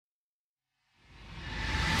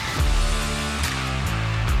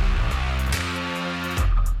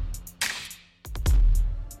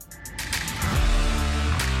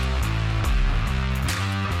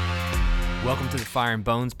Fire and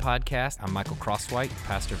Bones podcast. I'm Michael Crosswhite,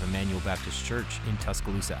 pastor of Emmanuel Baptist Church in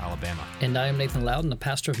Tuscaloosa, Alabama. And I am Nathan Loudon, the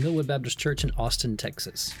pastor of Millwood Baptist Church in Austin,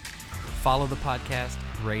 Texas. Follow the podcast,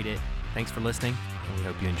 rate it. Thanks for listening, and we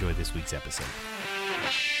hope you enjoyed this week's episode.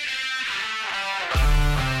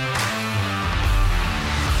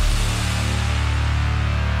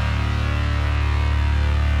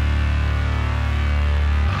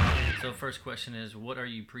 So first question is, what are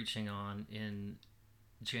you preaching on in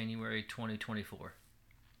January 2024?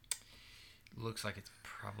 Looks like it's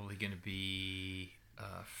probably going to be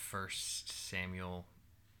 1 Samuel.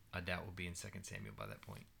 I doubt we'll be in 2 Samuel by that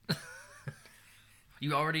point.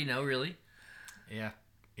 You already know, really? Yeah.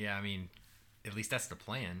 I mean, at least that's the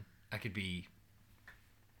plan. I could be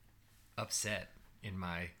upset in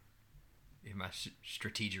my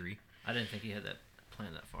strategery. I didn't think you had that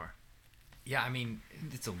plan that far. Yeah, I mean,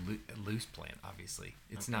 it's a loose plan. Obviously,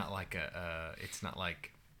 it's Okay. not like it's not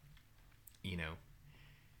like, you know.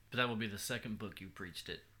 But that will be the second book you preached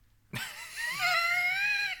at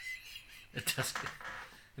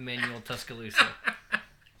Emmanuel, Tuscaloosa.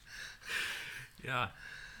 Yeah.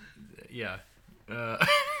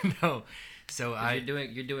 No. So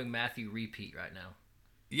You're doing Matthew repeat right now.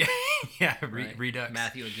 Yeah. Right? Redux.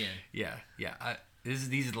 Matthew again. Yeah.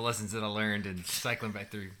 These are the lessons that I learned and cycling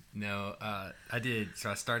back through. No, I did.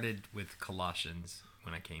 So I started with Colossians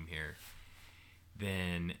when I came here.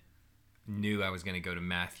 Then knew I was going to go to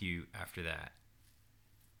Matthew after that.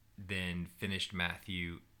 Then finished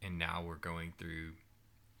Matthew, and now we're going through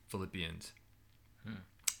Philippians.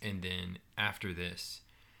 And then after this,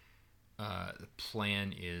 the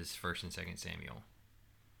plan is 1 and 2 Samuel.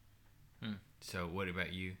 So what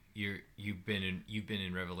about you? You've been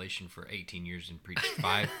in Revelation for 18 years and preached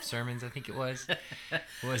 5 sermons, I think it was.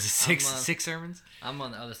 What was it, six sermons? I'm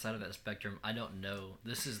on the other side of that spectrum. I don't know.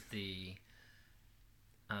 This is the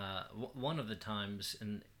one of the times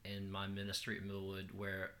in my ministry at Millwood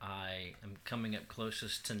where I am coming up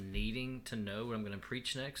closest to needing to know what I'm going to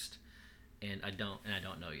preach next, and I don't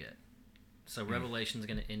know yet. So Revelation is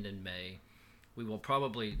going to end in May. We will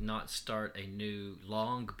probably not start a new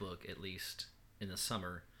long book, at least in the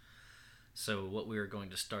summer. So what we are going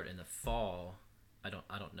to start in the fall, I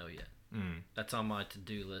don't know yet. That's on my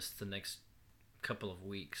to-do list the next couple of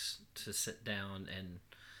weeks, to sit down and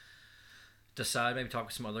decide, maybe talk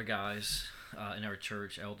with some other guys in our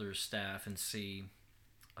church, elders, staff, and see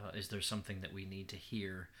is there something that we need to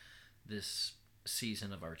hear this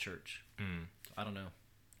season of our church. I don't know.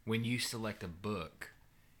 When you select a book,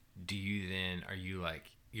 are you like,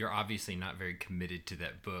 you're obviously not very committed to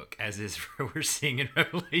that book, as is what we're seeing in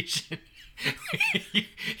Revelation.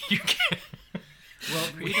 you can't. Well,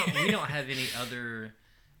 we don't have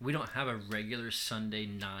we don't have a regular Sunday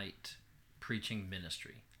night preaching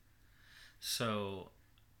ministry. So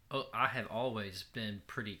I have always been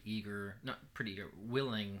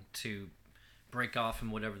willing to break off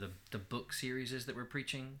from whatever the book series is that we're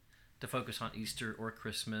preaching, to focus on Easter or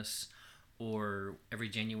Christmas. Or every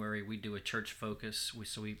January we do a church focus.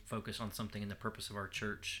 We focus on something in the purpose of our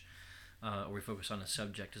church, or we focus on a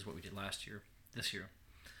subject, is what we did this year.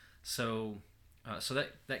 So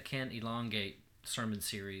that can elongate sermon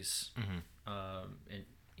series,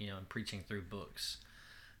 and preaching through books.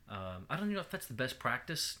 I don't know if that's the best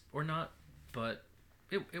practice or not, but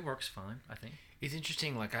it works fine, I think. It's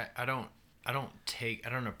interesting. Like I don't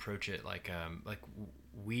approach it like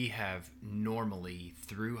we have normally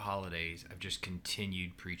through holidays. I've just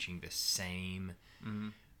continued preaching the same,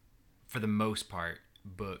 for the most part,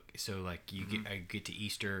 book. So like I get to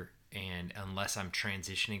Easter, and unless I'm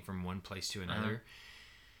transitioning from one place to another,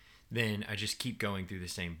 then I just keep going through the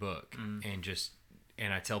same book,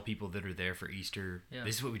 and I tell people that are there for Easter,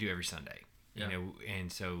 this is what we do every Sunday, you know.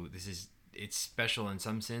 And so it's special in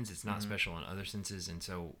some sense, it's not special in other senses, and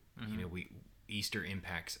so Easter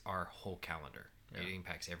impacts our whole calendar. It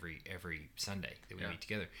impacts every Sunday that we meet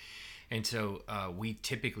together. And so we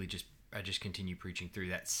typically I just continue preaching through.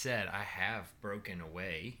 That said, I have broken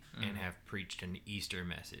away and have preached an Easter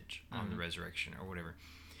message on the resurrection or whatever.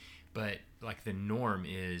 But like the norm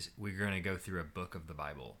is we're going to go through a book of the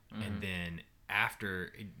Bible. And then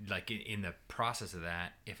after, like in the process of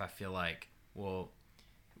that, if I feel like, well,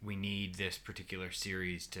 we need this particular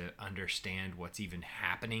series to understand what's even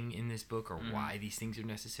happening in this book, or why these things are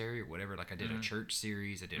necessary, or whatever. Like I did a church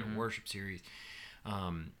series, I did a worship series. I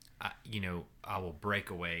will break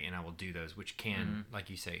away and I will do those, which can, like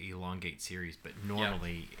you say, elongate series. But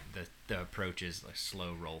normally the approach is like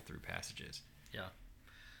slow roll through passages. Yeah,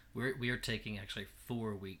 we are taking actually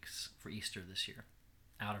 4 weeks for Easter this year,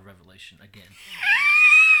 out of Revelation again.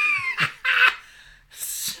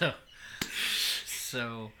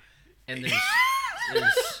 So, and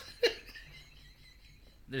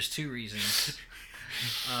There's two reasons.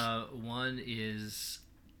 One is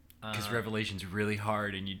because Revelation's really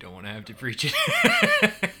hard and you don't want to have to preach it.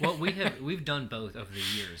 well, we've done both over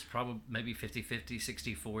the years. Probably maybe 50-50,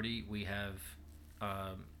 60-40. We have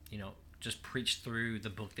just preached through the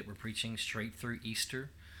book that we're preaching straight through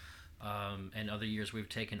Easter. And other years we've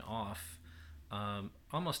taken off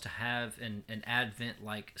almost to have an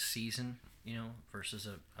Advent-like season, versus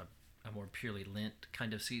a more purely Lent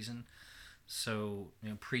kind of season. So,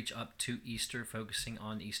 preach up to Easter, focusing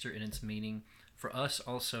on Easter and its meaning. For us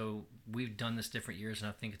also, we've done this different years, and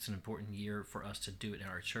I think it's an important year for us to do it in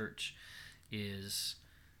our church, is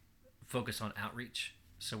focus on outreach.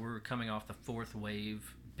 So we're coming off the fourth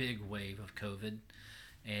wave, big wave of COVID,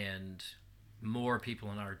 and more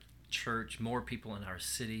people in our church, more people in our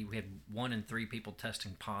city. We had 1 in 3 people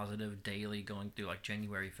testing positive daily going through like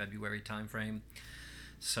January, February timeframe.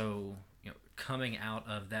 So, coming out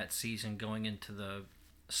of that season, going into the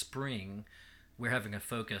spring, we're having a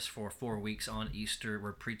focus for 4 weeks on Easter.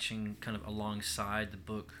 We're preaching kind of alongside the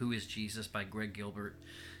book Who is Jesus by Greg Gilbert.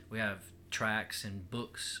 We have tracts and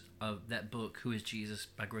books of that book, Who is Jesus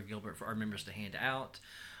by Greg Gilbert, for our members to hand out.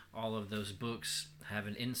 All of those books have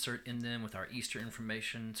an insert in them with our Easter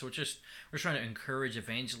information. So we're trying to encourage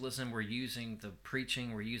evangelism. We're using the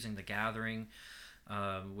preaching. We're using the gathering.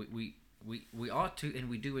 We ought to, and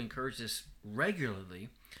we do encourage this regularly,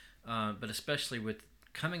 but especially with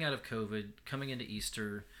coming out of COVID, coming into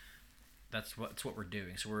Easter, that's what we're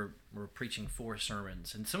doing. So we're preaching 4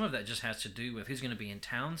 sermons, and some of that just has to do with who's going to be in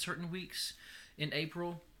town certain weeks in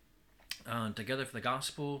April, together for the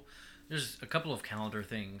gospel. There's a couple of calendar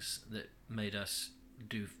things that made us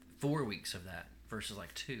do 4 weeks of that versus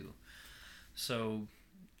like 2. So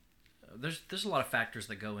there's a lot of factors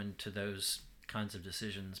that go into those kinds of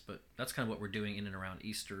decisions, but that's kind of what we're doing in and around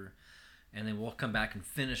Easter. And then we'll come back and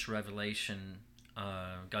finish Revelation,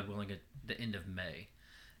 God willing, at the end of May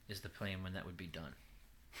is the plan when that would be done.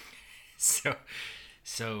 So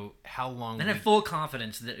how long? And I have full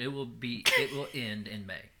confidence that it will end in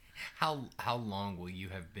May. How long will you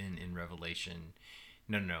have been in Revelation?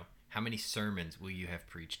 No. How many sermons will you have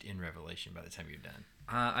preached in Revelation by the time you're done?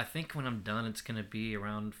 I think when I'm done, it's going to be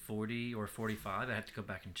around 40 or 45. I have to go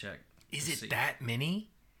back and check. Is it that many?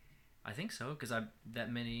 I think so, because I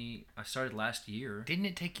started last year. Didn't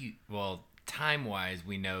it take you? Well, time-wise,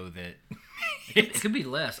 we know that it could be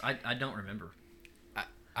less. I don't remember.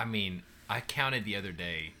 I mean, I counted the other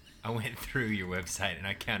day. I went through your website and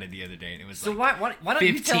I counted the other day, and it was so like why don't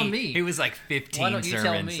 15, you tell me? It was like 15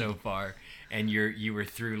 sermons so far, and you were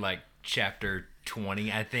through like chapter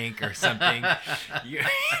 20, I think, or something. I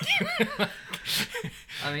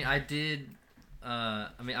mean, I did.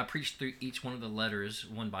 I preached through each one of the letters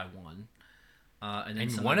one by one, and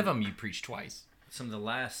then one of them you preached twice. Some of the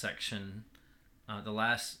last sections,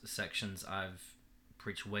 I've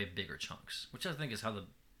preached way bigger chunks, which I think is how the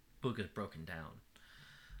book is broken down.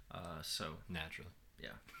 So naturally,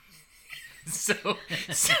 yeah. So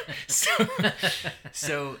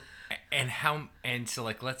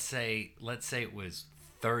like let's say it was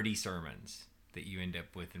 30 sermons that you end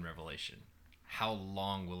up with in Revelation. How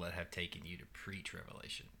long will it have taken you to preach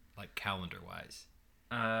Revelation, like calendar-wise?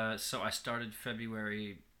 So I started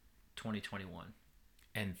February 2021.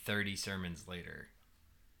 And 30 sermons later,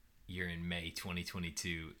 you're in May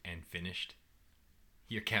 2022 and finished?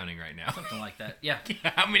 You're counting right now. Something like that, yeah.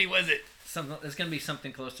 How many was it? It's going to be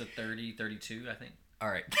something close to 30, 32, I think. All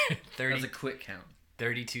right. 30, that was a quick count.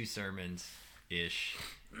 32 sermons-ish,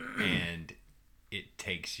 and it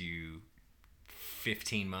takes you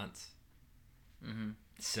 15 months? Mm-hmm.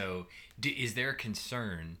 So, is there a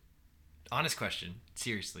concern? Honest question,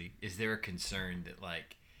 seriously, is there a concern that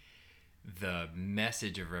like the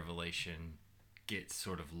message of Revelation gets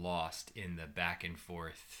sort of lost in the back and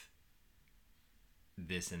forth,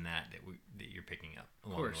 this and that you're picking up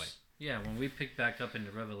along the way? Yeah. When we picked back up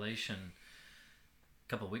into Revelation a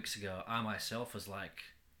couple of weeks ago, I myself was like,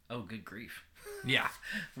 "Oh, good grief! Yeah,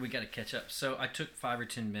 we got to catch up." So I took 5 or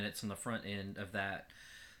 10 minutes on the front end of that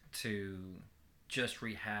to just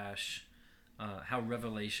rehash how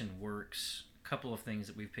Revelation works, a couple of things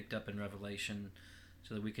that we've picked up in Revelation,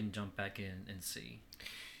 so that we can jump back in and see.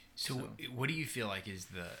 So what do you feel like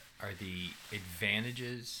are the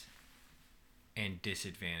advantages and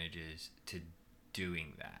disadvantages to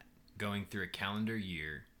doing that? Going through a calendar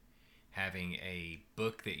year, having a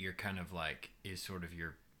book that you're kind of like is sort of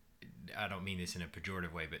your, I don't mean this in a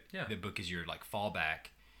pejorative way, but the book is your like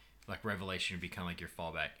fallback, like Revelation would become like your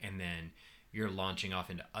fallback, and then you're launching off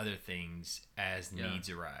into other things as needs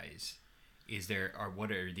arise.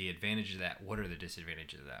 What are the advantages of that? What are the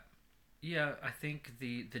disadvantages of that? Yeah, I think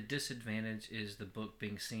the disadvantage is the book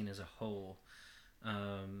being seen as a whole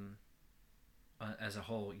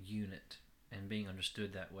unit, and being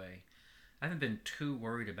understood that way. I haven't been too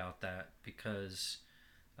worried about that because,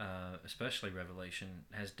 especially Revelation,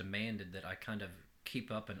 has demanded that I kind of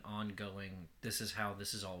keep up an ongoing. This is how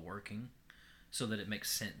this is all working, so that it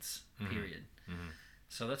makes sense. Period. Mm-hmm.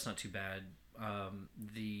 So that's not too bad.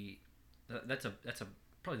 The that's a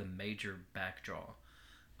probably the major backdraw.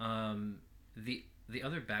 The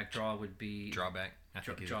other backdraw would be Drawback. I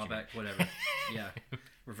think drawback, whatever. Yeah,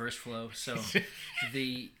 reverse flow. So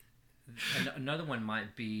the another one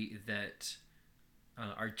might be that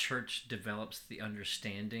our church develops the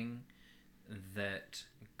understanding that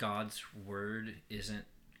God's word isn't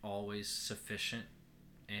always sufficient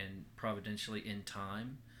and providentially in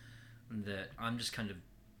time. That I'm just kind of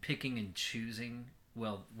picking and choosing.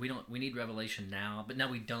 Well, we need revelation now, but now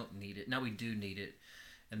we don't need it. Now we do need it.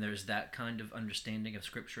 And there's that kind of understanding of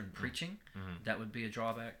Scripture and preaching. Mm-hmm. That would be a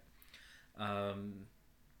drawback.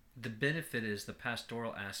 The benefit is the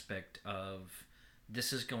pastoral aspect of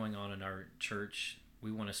this is going on in our church.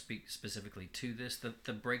 We want to speak specifically to this.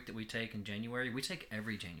 The break that we take in January, we take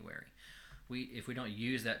every January. If we don't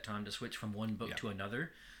use that time to switch from one book to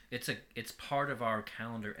another, it's part of our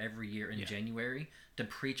calendar every year in January to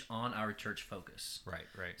preach on our church focus. Right.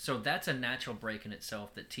 So that's a natural break in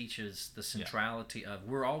itself that teaches the centrality of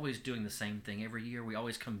we're always doing the same thing every year. We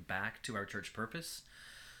always come back to our church purpose.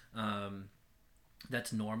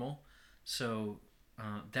 That's normal. So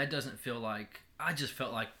that doesn't feel like I just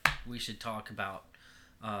felt like we should talk about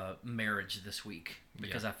marriage this week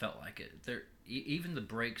because I felt like it. Even the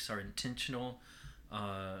breaks are intentional.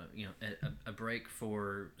 A break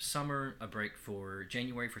for summer, a break for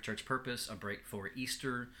January for church purpose, a break for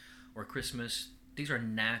Easter or Christmas. These are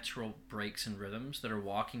natural breaks and rhythms that are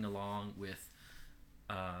walking along with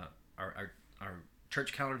our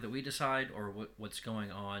church calendar that we decide, or what's going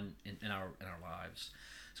on in our lives.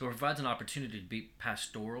 So it provides an opportunity to be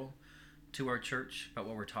pastoral to our church about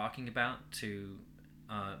what we're talking about, to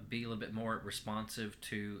be a little bit more responsive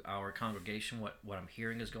to our congregation, what I'm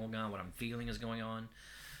hearing is going on, what I'm feeling is going on,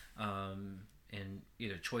 in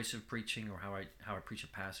either choice of preaching or how I preach a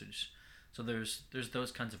passage. So there's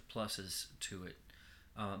those kinds of pluses to it,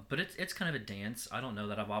 but it's kind of a dance. I don't know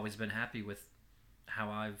that I've always been happy with how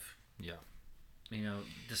I've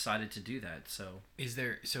decided to do that. So is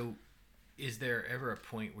there ever a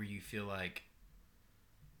point where you feel like,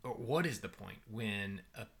 or what is the point when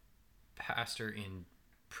a pastor in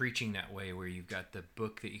preaching that way, where you've got the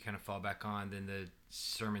book that you kind of fall back on, then the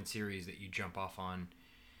sermon series that you jump off on,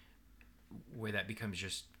 where that becomes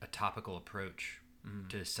just a topical approach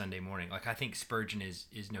to Sunday morning? Like, I think Spurgeon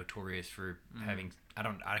is notorious for having,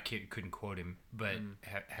 couldn't quote him, but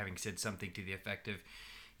having said something to the effect of,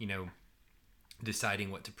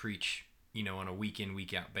 deciding what to preach, on a week in,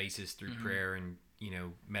 week out basis through prayer and,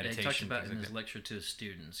 meditation. Yeah, he talks about in like his that. lecture to his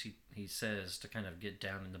students. He says to kind of get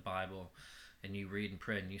down in the Bible, and you read and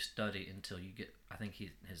pray and you study until you get. I think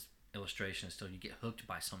his illustration is till you get hooked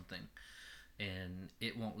by something, and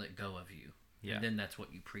it won't let go of you. Yeah. And then that's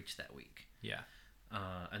what you preach that week. Yeah.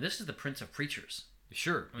 And this is the Prince of Preachers.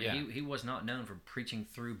 Sure. I mean, he was not known for preaching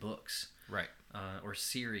through books. Right. Or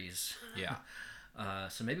series. Yeah.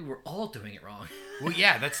 So maybe we're all doing it wrong. Well,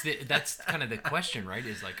 yeah, that's kind of the question, right?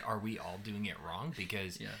 Is like, are we all doing it wrong?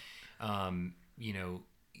 Because,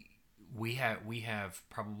 we have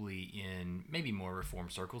probably in maybe more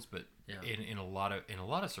Reformed circles, but in a lot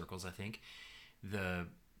of circles, I think the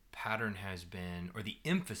pattern has been, or the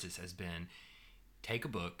emphasis has been, take a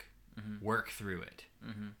book, work through it.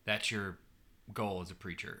 That's your goal as a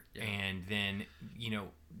preacher. And then,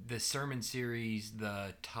 the sermon series,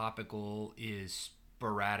 the topical is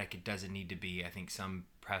sporadic. It doesn't need to be, I think some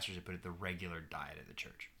pastors have put it, the regular diet of the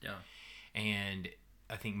church. Yeah. And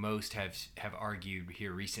I think most have argued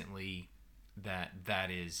here recently that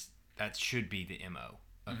should be the MO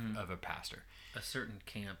of a pastor. A certain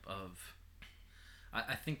camp of,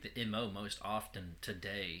 I think the MO most often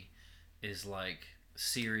today is like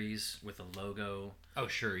series with a logo. Oh,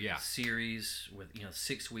 sure, yeah. Series with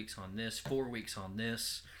 6 weeks on this, 4 weeks on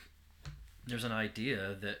this. There's an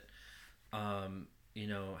idea that, how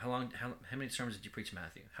many sermons did you preach,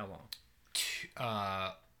 Matthew? How long?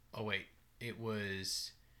 It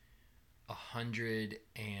was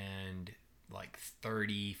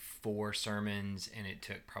 134 sermons, and it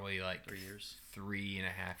took probably like 3 years,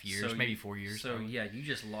 3.5 years, maybe 4 years. So probably. Yeah, you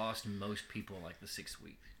just lost most people like the 6th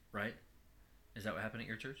week, right? Is that what happened at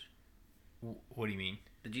your church? What do you mean?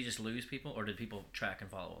 Did you just lose people, or did people track and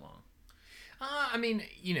follow along? I mean,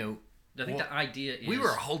 I think the idea is we were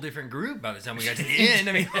a whole different group by the time we got to the end.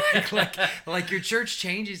 I mean, like your church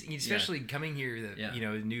changes, especially coming here,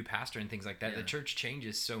 the new pastor and things like that. The church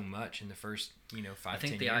changes so much in the first 5-10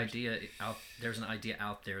 years. I think there's an idea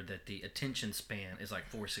out there that the attention span is like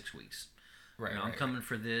 4 or 6 weeks. Right, I'm coming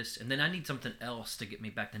for this, and then I need something else to get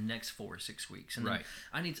me back the next 4 or 6 weeks, and then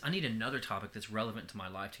I need another topic that's relevant to my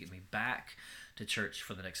life to get me back to church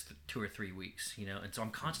for the next 2 or 3 weeks, And so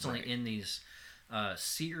I'm constantly in these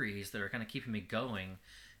series that are kind of keeping me going,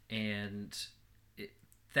 and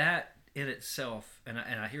that in itself, and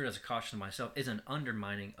I hear it as a caution to myself, is an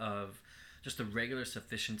undermining of just the regular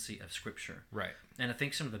sufficiency of Scripture. Right. And I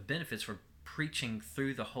think some of the benefits for preaching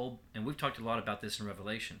through the whole, and we've talked a lot about this in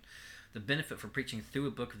Revelation. The benefit for preaching through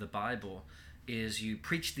a book of the Bible is you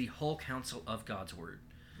preach the whole counsel of God's word.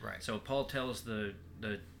 Right. So Paul tells the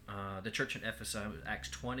church in Ephesus, Acts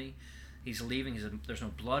 20, he's leaving. He said, "There's no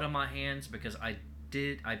blood on my hands because I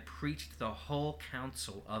preached the whole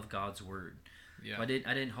counsel of God's word." Yeah. So I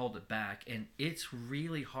didn't hold it back, and it's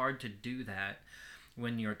really hard to do that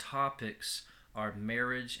when your topics are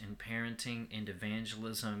marriage and parenting and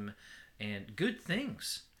evangelism and good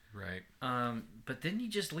things. Right. But then you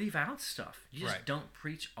just leave out stuff. You just don't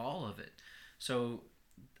preach all of it. So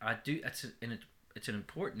I do. It's an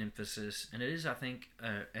important emphasis, and it is, I think,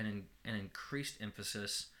 an increased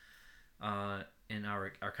emphasis in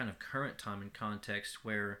our kind of current time and context,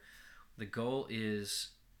 where the goal is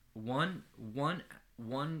one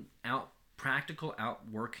practical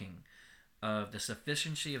outworking of the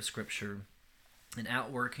sufficiency of Scripture, an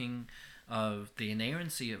outworking of the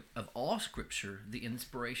inerrancy of all Scripture, the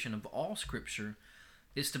inspiration of all Scripture,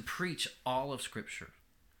 is to preach all of Scripture.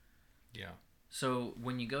 Yeah. So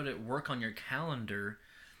when you go to work on your calendar,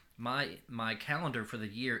 my calendar for the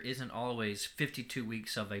year isn't always 52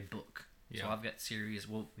 weeks of a book. Yeah. So I've got series.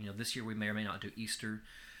 Well, this year we may or may not do Easter,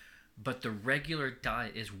 but the regular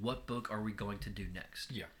diet is, what book are we going to do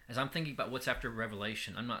next? Yeah. As I'm thinking about what's after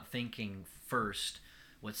Revelation, I'm not thinking first,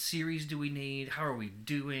 what series do we need? How are we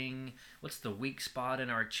doing? What's the weak spot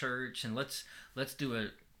in our church? And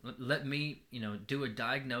let me do a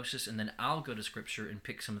diagnosis, and then I'll go to Scripture and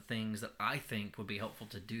pick some things that I think would be helpful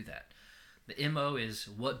to do that. The MO is,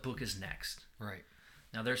 what book is next? Right.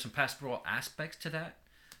 Now there's some pastoral aspects to that.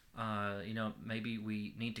 Maybe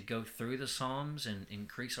we need to go through the Psalms and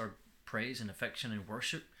increase our praise and affection and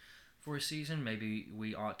worship for a season. Maybe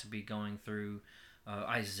we ought to be going through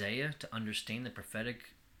Isaiah to understand the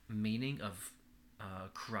prophetic meaning of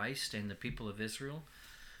Christ and the people of Israel.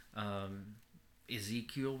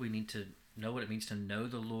 Ezekiel, we need to know what it means to know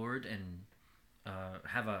the Lord and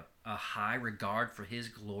have a high regard for His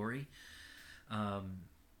glory.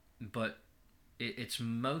 But it's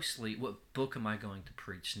mostly, what book am I going to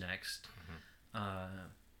preach next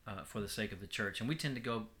for the sake of the church? And we tend to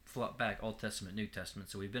go flop back Old Testament, New Testament.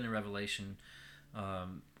 So we've been in Revelation,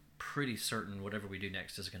 pretty certain whatever we do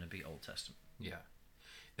next is going to be Old Testament. Yeah.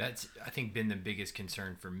 That's, I think, been the biggest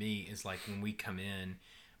concern for me is like when we come in,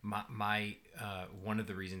 my one of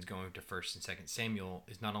the reasons going to 1st and 2nd Samuel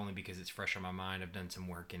is not only because it's fresh on my mind, I've done some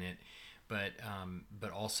work in it, but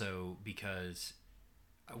also because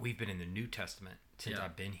we've been in the New Testament since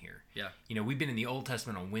I've been here. Yeah. We've been in the Old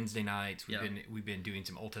Testament on Wednesday nights. We've been doing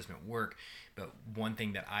some Old Testament work, but one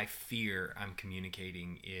thing that I fear I'm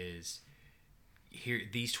communicating is, here,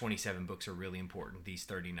 these 27 books are really important. These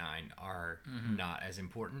 39 are not as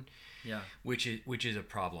important. Yeah. Which is a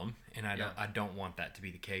problem, and I don't want that to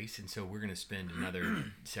be the case. And so we're going to spend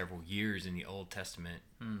another several years in the Old Testament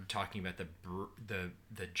talking about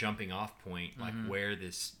the jumping off point, like where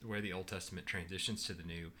the Old Testament transitions to the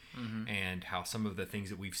New, and how some of the things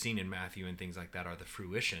that we've seen in Matthew and things like that are the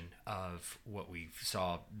fruition of what we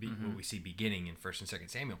see beginning in 1st and 2nd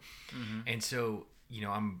Samuel. And so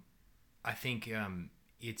I think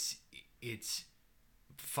it's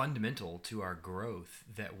fundamental to our growth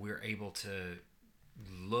that we're able to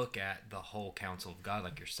look at the whole counsel of God,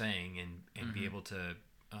 like you're saying, and be able to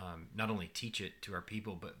not only teach it to our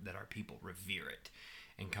people, but that our people revere it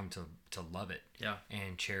and come to love it,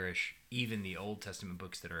 and cherish even the Old Testament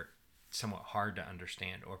books that are somewhat hard to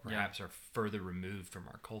understand or perhaps are further removed from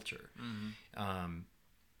our culture.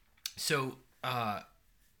 So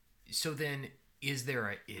then, is there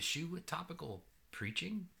an issue with topical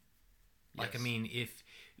preaching? Like, yes. I mean, if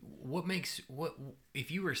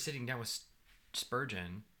you were sitting down with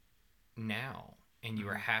Spurgeon now and you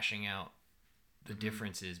were hashing out the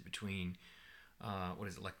differences between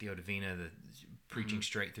Lectio Divina, the preaching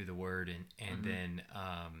straight through the word, and then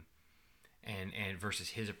and versus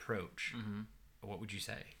his approach, what would you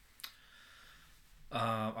say?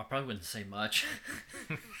 I probably wouldn't say much.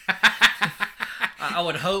 I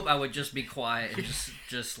would hope I would just be quiet and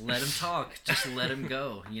just let him talk, just let him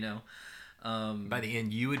go. By the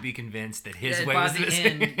end, you would be convinced that his way by was the this.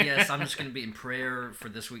 end, yes, I'm just going to be in prayer for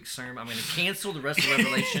this week's sermon. I'm going to cancel the rest of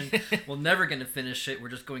Revelation. We're never going to finish it. We're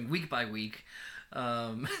just going week by week.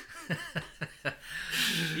 I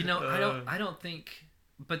don't think.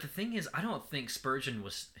 But the thing is, I don't think Spurgeon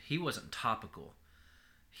wasn't topical.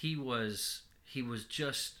 He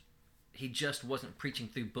just wasn't preaching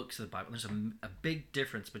through books of the Bible. There's a big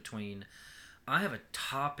difference between, I have a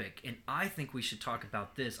topic and I think we should talk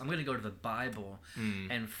about this. I'm going to go to the Bible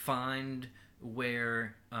and find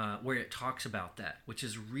where it talks about that, which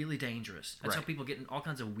is really dangerous. That's how people get in all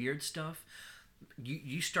kinds of weird stuff.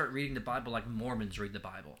 You start reading the Bible like Mormons read the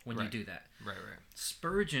Bible when you do that. Right.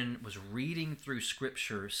 Spurgeon was reading through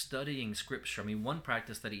Scripture, studying Scripture. I mean, one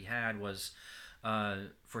practice that he had was,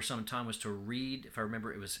 for some time, was to read, if I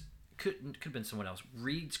remember, could have been someone else,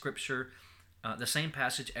 read Scripture, the same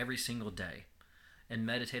passage every single day, and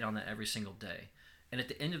meditate on that every single day. And at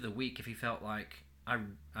the end of the week, if he felt like I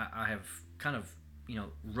have kind of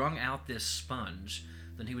wrung out this sponge,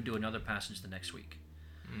 then he would do another passage the next week.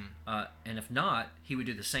 And if not, he would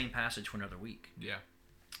do the same passage for another week. Yeah.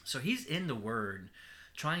 So he's in the Word,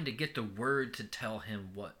 trying to get the Word to tell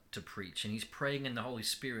him what to preach, and he's praying in the Holy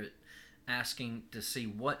Spirit, asking to see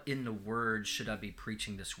what in the Word should I be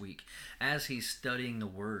preaching this week as he's studying the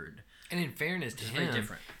Word. And in fairness to him, very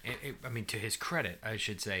different. To his credit, I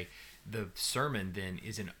should say, the sermon then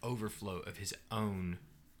is an overflow of his own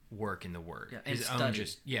work in the Word.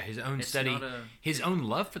 Yeah, his own study, his own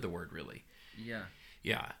love for the Word, really. Yeah.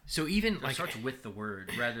 Yeah. So even it starts with the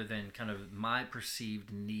Word rather than kind of my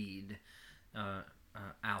perceived need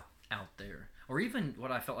out there, or even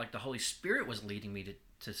what I felt like the Holy Spirit was leading me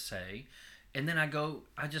to say, and then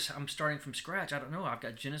I'm starting from scratch. I don't know. I've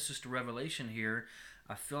got Genesis to Revelation here.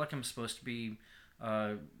 I feel like I'm supposed to be,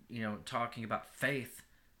 talking about faith.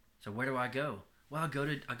 So where do I go? Well, I go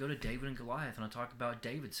to David and Goliath, and I talk about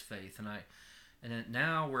David's faith, and then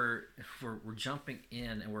now we're jumping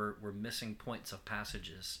in, and we're missing points of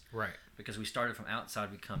passages, right? Because we started from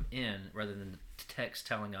outside, we come in rather than the text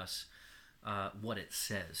telling us what it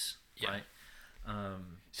says, right?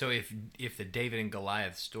 So if the David and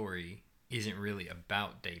Goliath story isn't really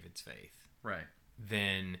about David's faith, right,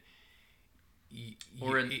 then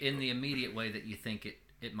in the immediate way that you think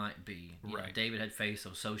it might be, right? David had faith,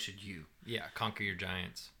 so should you. Yeah, conquer your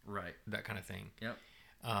giants, right? That kind of thing. Yep.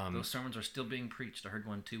 Those sermons are still being preached. I heard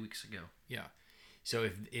one 2 weeks ago. Yeah. So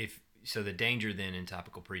if the danger then in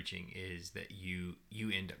topical preaching is that you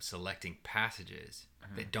end up selecting passages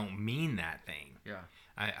that don't mean that thing. Yeah.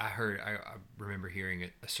 I remember hearing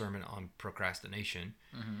a sermon on procrastination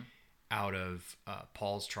out of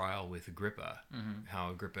Paul's trial with Agrippa,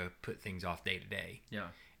 how Agrippa put things off day to day. Yeah.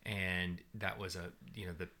 And that was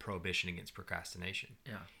the prohibition against procrastination.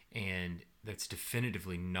 Yeah. And that's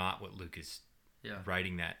definitively not what Luke is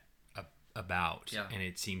writing that about. Yeah. And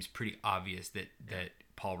it seems pretty obvious that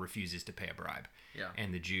Paul refuses to pay a bribe. Yeah.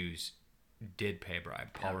 And the Jews did pay a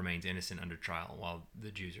bribe. Paul remains innocent under trial while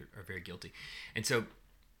the Jews are very guilty. And so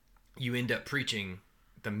you end up preaching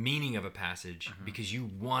the meaning of a passage because you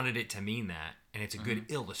wanted it to mean that, and it's a good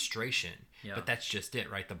illustration. Yeah. But that's just it,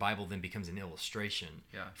 right? The Bible then becomes an illustration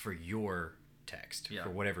for your text, for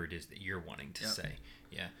whatever it is that you're wanting to say.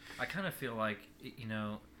 Yeah. I kind of feel like,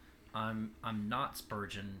 I'm not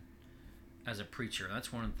Spurgeon as a preacher.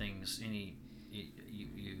 That's one of the things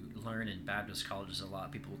you learn in Baptist colleges a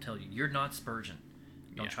lot. People will tell you, you're not Spurgeon.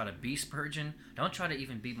 Don't try to be Spurgeon. Don't try to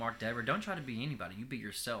even be Mark Dever. Don't try to be anybody. You be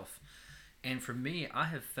yourself. And for me, I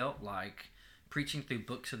have felt like preaching through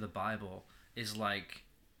books of the Bible is like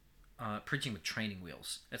preaching with training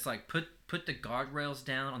wheels. It's like put the guardrails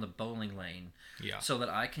down on the bowling lane so that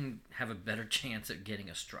I can have a better chance at getting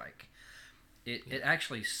a strike. It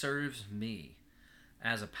actually serves me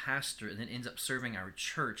as a pastor, and then ends up serving our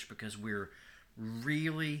church because we're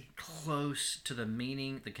really close to the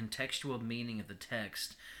meaning, the contextual meaning of the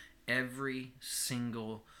text every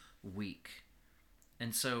single week.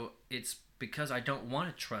 And so it's because I don't want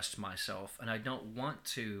to trust myself, and I don't want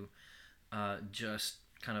to just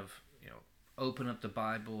kind of open up the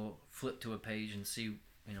Bible, flip to a page, and see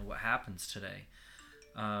what happens today.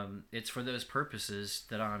 It's for those purposes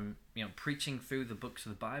that I'm preaching through the books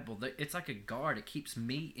of the Bible. It's like a guard. It keeps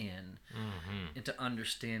me into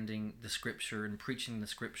understanding the Scripture and preaching the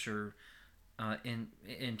Scripture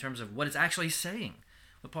in terms of what it's actually saying,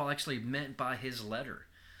 what Paul actually meant by his letter.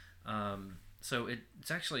 So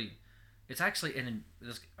it's actually it's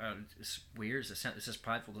weird. It's just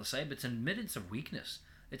prideful to say, but it's an admittance of weakness.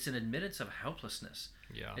 It's an admittance of helplessness.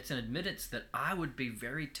 Yeah. It's an admittance that I would be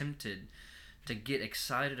very tempted to get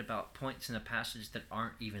excited about points in the passage that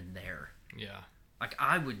aren't even there. Yeah. Like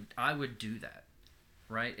I would do that,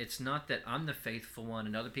 right? It's not that I'm the faithful one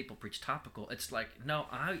and other people preach topical. It's like, no,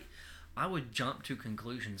 I would jump to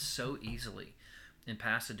conclusions so easily in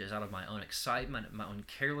passages out of my own excitement, my own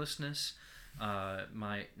carelessness,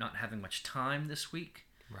 my not having much time this week.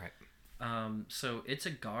 Right. So it's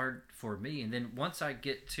a guard for me. And then once I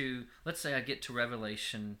get to, let's say I get to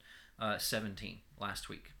Revelation 17 last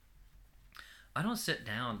week, I don't sit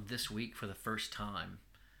down this week for the first time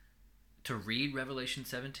to read Revelation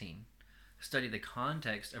 17, study the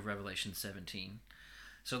context of Revelation 17,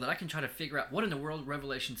 so that I can try to figure out what in the world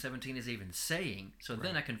Revelation 17 is even saying, so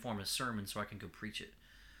then I can form a sermon so I can go preach it.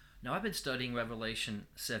 Now, I've been studying Revelation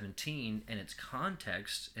 17 and its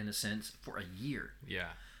context, in a sense, for a year. Yeah.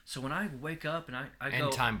 So when I wake up and I go...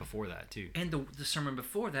 And time before that, too. And the sermon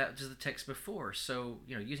before that, which is the text before. So,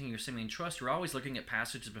 using Yosemite Trust, you're always looking at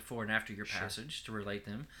passages before and after your passage to relate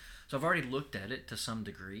them. So I've already looked at it to some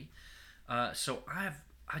degree. So I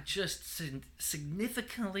just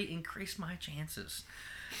significantly increased my chances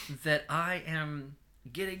that I am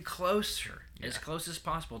getting closer, as close as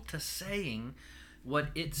possible, to saying what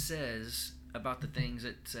it says about the things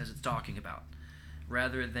it says it's talking about,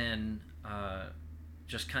 rather than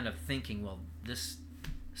just kind of thinking, well, this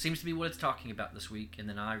seems to be what it's talking about this week, and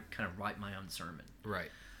then I kind of write my own sermon. Right.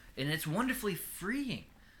 And it's wonderfully freeing.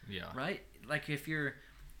 Yeah. Right? Like if you're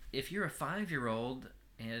a 5-year-old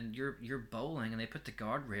and you're bowling and they put the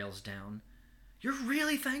guardrails down, you're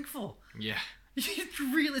really thankful. Yeah. It's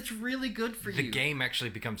really good for you. The game actually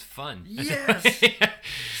becomes fun. Yes.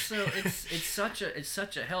 So it's such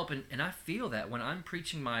a help, and I feel that when I'm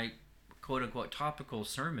preaching my quote unquote topical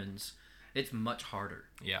sermons, it's much harder.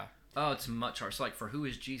 Yeah. Oh, it's much harder. So like for Who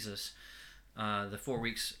is Jesus, the 4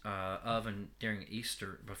 weeks of and during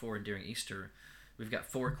Easter, before and during Easter, we've got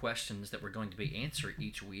 4 questions that we're going to be answered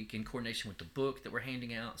each week in coordination with the book that we're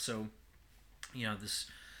handing out. So, this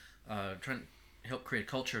trying to help create a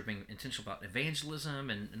culture of being intentional about evangelism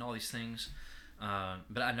and all these things.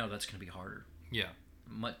 But I know that's going to be harder. Yeah.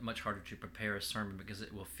 Much harder to prepare a sermon because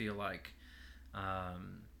it will feel like I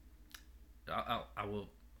will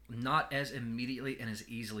not as immediately and as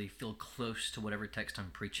easily feel close to whatever text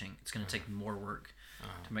I'm preaching. It's going to take more work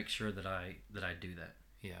to make sure that I do that.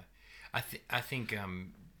 Yeah. I think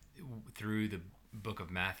through the book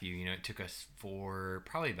of Matthew, it took us for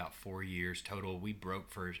probably about 4 years total. We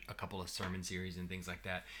broke for a couple of sermon series and things like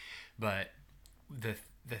that. But the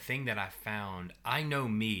thing that I found, I know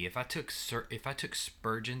me, if I took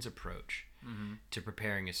Spurgeon's approach to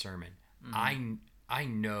preparing a sermon, I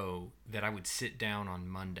know that I would sit down on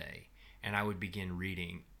Monday and I would begin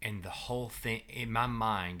reading, and the whole thing, in my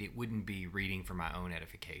mind, it wouldn't be reading for my own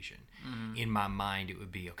edification. In my mind, it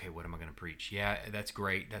would be, okay, what am I going to preach? Yeah, that's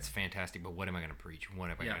great. That's fantastic. But what am I going to preach? What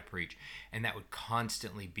am I going to preach? And that would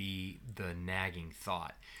constantly be the nagging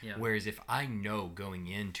thought. Yeah. Whereas if I know going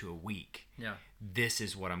into a week, this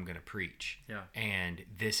is what I'm going to preach. Yeah. And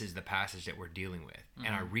this is the passage that we're dealing with.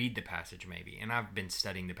 And I read the passage maybe. And I've been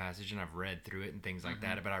studying the passage and I've read through it and things like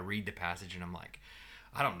that. But I read the passage and I'm like,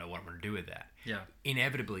 I don't know what I'm going to do with that. Yeah.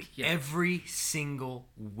 Inevitably, every single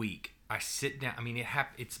week, I sit down. I mean, it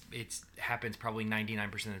happens probably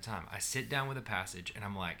 99% of the time. I sit down with a passage and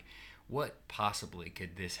I'm like, what possibly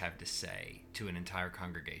could this have to say to an entire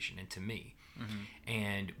congregation and to me?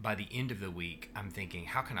 And by the end of the week, I'm thinking,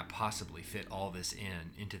 how can I possibly fit all this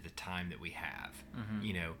into the time that we have,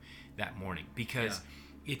 that morning? Because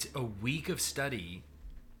it's a week of study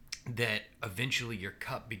that eventually your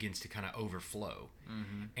cup begins to kind of overflow.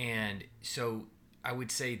 And so I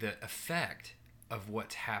would say the effect of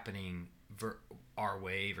what's happening our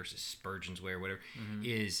way versus Spurgeon's way or whatever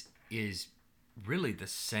is really the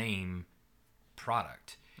same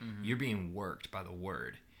product. You're being worked by the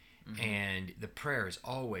word. And the prayer is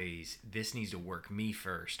always, this needs to work me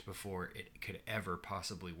first before it could ever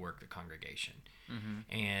possibly work the congregation.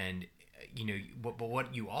 And but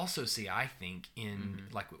what you also see, I think, in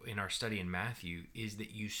our study in Matthew, is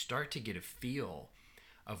that you start to get a feel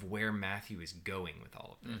of where Matthew is going with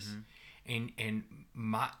all of this. And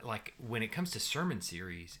my, when it comes to sermon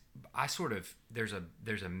series, I sort of, there's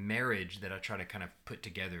a marriage that I try to kind of put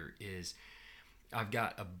together. Is I've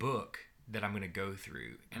got a book that I'm going to go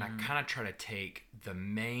through, and I kind of try to take the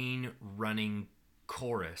main running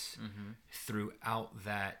chorus throughout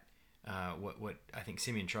that. What I think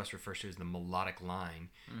Simeon Trust refers to as the melodic line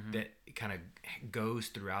that kind of goes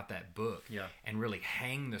throughout that book, and really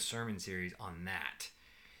hang the sermon series on that.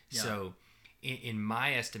 So in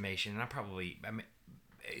my estimation, and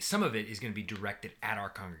some of it is going to be directed at our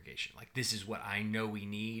congregation. Like, this is what I know we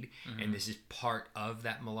need, and this is part of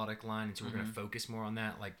that melodic line, and so we're going to focus more on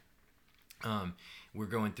that. Like, we're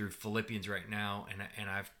going through Philippians right now, and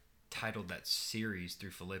I've titled that series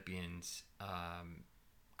through Philippians, the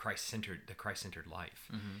Christ-centered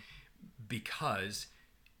life, because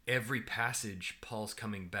every passage Paul's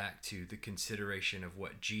coming back to the consideration of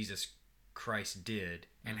what Jesus Christ did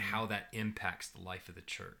and how that impacts the life of the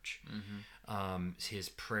church. His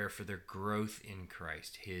prayer for their growth in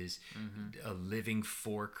Christ, his living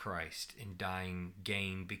for Christ and dying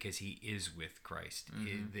gain because he is with Christ.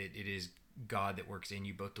 That it is God that works in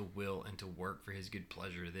you both to will and to work for his good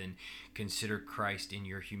pleasure. Then consider Christ in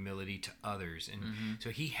your humility to others. And so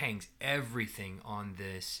he hangs everything on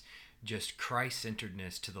this just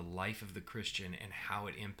Christ-centeredness to the life of the Christian and how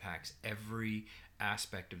it impacts every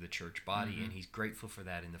aspect of the church body. And he's grateful for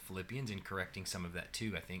that in the Philippians and correcting some of that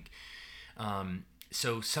too, I think.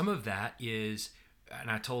 So some of that is, and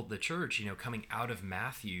I told the church, coming out of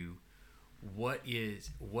Matthew, what is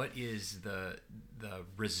the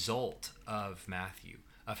result of Matthew,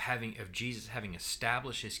 of Jesus having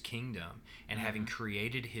established his kingdom and having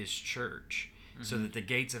created his church so that the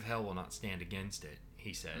gates of hell will not stand against it,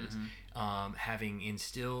 he says, having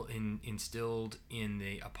instilled in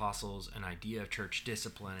the apostles an idea of church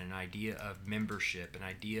discipline, an idea of membership, an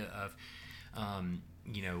idea of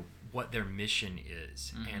what their mission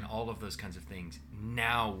is, and all of those kinds of things.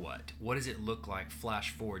 Now what does it look like?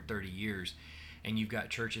 Flash forward 30 years, and you've got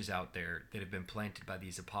churches out there that have been planted by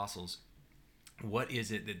these apostles. What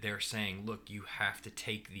is it that they're saying? Look, you have to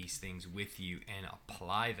take these things with you and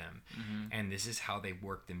apply them, and this is how they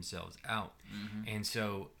work themselves out. And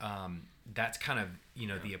so that's kind of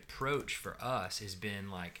the approach for us has been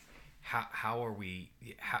like, how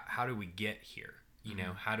do we get here?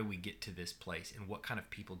 How do we get to this place, and what kind of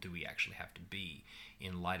people do we actually have to be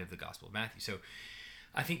in light of the Gospel of Matthew? So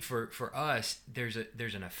I think for us, there's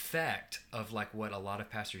an effect of like what a lot of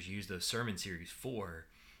pastors use those sermon series for,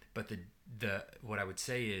 but the what I would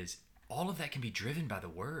say is all of that can be driven by the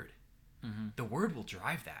Word. The Word will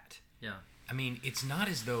drive that. Yeah. I mean, it's not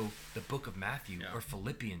as though the book of Matthew or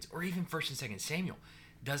Philippians or even 1st and 2nd Samuel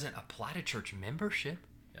doesn't apply to church membership.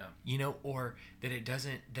 Or that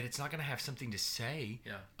it's not going to have something to say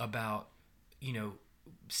about,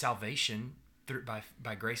 salvation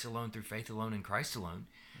by grace alone, through faith alone, in Christ alone.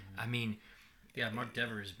 I mean, Mark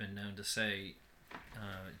Dever has been known to say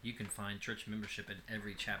you can find church membership in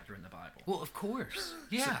every chapter in the Bible. Well, of course.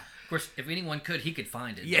 Yeah. So, of course, if anyone could, he could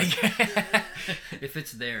find it. Yeah. If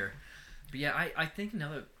it's there. But yeah, I think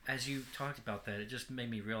as you talked about that, it just made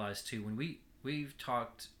me realize too, when we've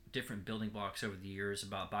talked different building blocks over the years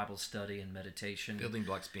about Bible study and meditation. Building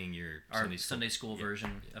blocks being our Sunday school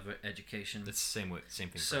version of education. That's the same thing.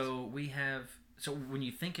 So so when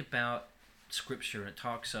you think about Scripture and it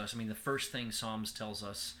talks to us, I mean, the first thing Psalms tells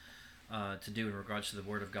us to do in regards to the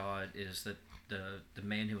Word of God is that the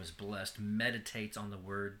man who is blessed meditates on the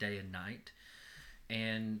Word day and night.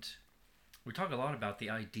 And we talk a lot about the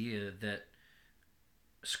idea that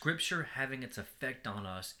Scripture having its effect on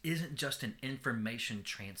us isn't just an information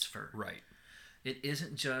transfer. Right. It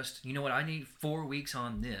isn't just, I need 4 weeks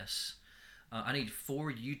on this. I need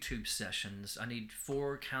 4 YouTube sessions. I need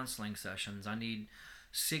 4 counseling sessions. I need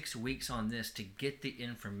 6 weeks on this to get the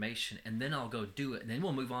information, and then I'll go do it. And then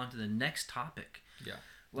we'll move on to the next topic. Yeah.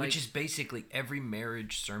 Which is basically every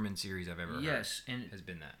marriage sermon series I've ever heard. Yes, has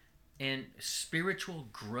been that. And spiritual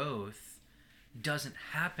growth doesn't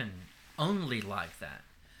happen only like that.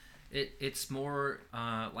 It's more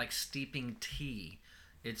like steeping tea.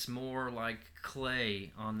 It's more like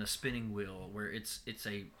clay on the spinning wheel, where it's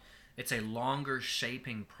a longer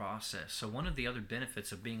shaping process. So one of the other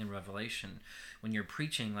benefits of being in Revelation, when you're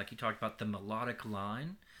preaching, like you talked about the melodic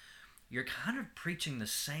line, you're kind of preaching the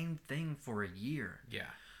same thing for a year.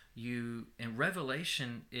 Yeah. And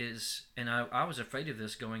Revelation is, and I was afraid of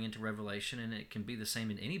this going into Revelation, and it can be the same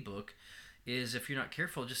in any book, is if you're not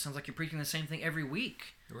careful, it just sounds like you're preaching the same thing every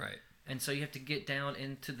week. Right. And so you have to get down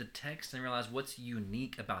into the text and realize what's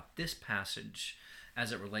unique about this passage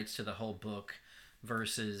as it relates to the whole book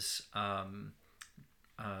versus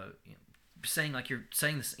saying like you're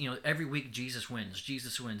saying this, every week Jesus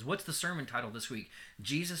wins. What's the sermon title this week?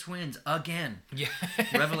 Jesus wins again. Yeah.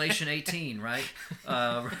 Revelation 18, right?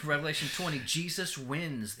 Revelation 20, Jesus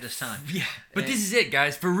wins this time. Yeah. But this is it,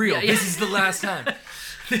 guys, for real. Yeah. This is the last time.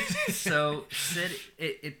 So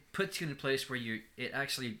it puts you in a place where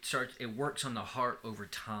it works on the heart over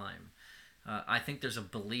time. I think there's a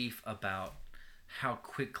belief about how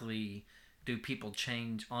quickly do people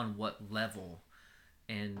change, on what level,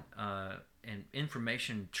 and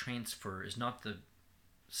information transfer is not the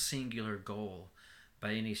singular goal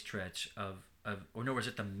by any stretch or nor is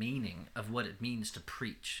it the meaning of what it means to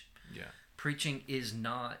preach. Yeah. Preaching is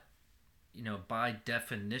not, by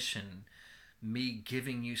definition, me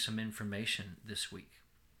giving you some information this week.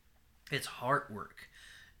 It's heart work.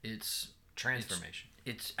 It's transformation.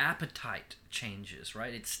 It's appetite changes,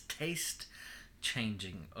 right? It's taste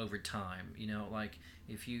changing over time. Like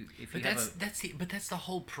if you but that's the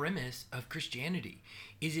whole premise of Christianity.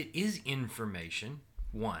 It is information.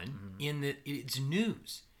 One, in that it's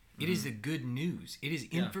news. It is the good news. It is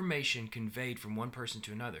information conveyed from one person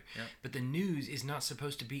to another. Yeah. But the news is not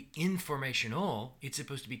supposed to be informational. It's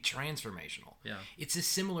supposed to be transformational. Yeah. It's a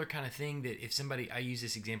similar kind of thing that if somebody, I use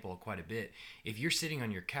this example quite a bit. If you're sitting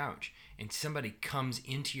on your couch and somebody comes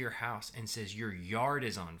into your house and says your yard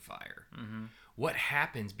is on fire, what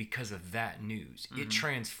happens because of that news? It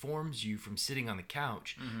transforms you from sitting on the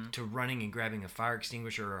couch to running and grabbing a fire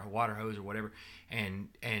extinguisher or a water hose or whatever and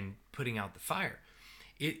putting out the fire.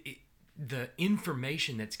 The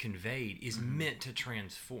information that's conveyed is meant to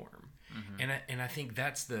transform, and I think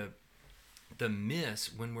that's the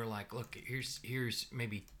miss when we're like, look, here's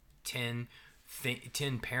maybe 10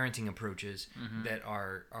 parenting approaches that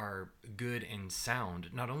are good and sound.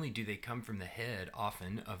 Not only do they come from the head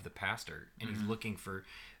often of the pastor, and he's looking for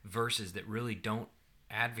verses that really don't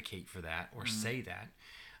advocate for that or say that.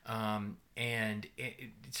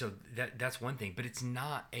 So that's one thing, but it's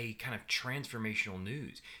not a kind of transformational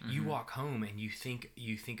news. You walk home and you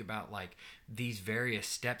think about like these various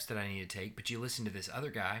steps that I need to take, but you listen to this other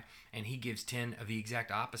guy and he gives 10 of the exact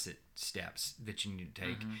opposite steps that you need to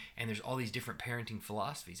take. And there's all these different parenting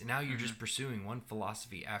philosophies. And now you're just pursuing one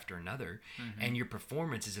philosophy after another, and your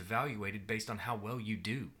performance is evaluated based on how well you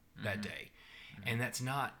do that day. And that's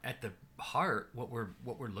not at the heart what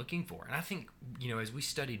we're looking for. And I think, as we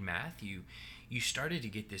studied Matthew, you started to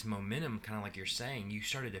get this momentum, kind of like you're saying. You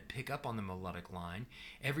started to pick up on the melodic line.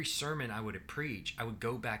 Every sermon I would preach, I would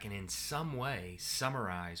go back and in some way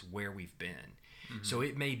summarize where we've been. So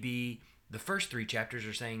it may be the first 3 chapters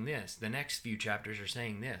are saying this, the next few chapters are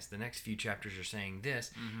saying this, the next few chapters are saying this,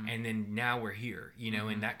 and then now we're here,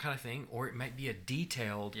 and that kind of thing. Or it might be a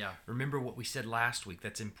detailed, remember what we said last week,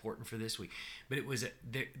 that's important for this week. But it was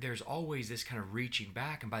there's always this kind of reaching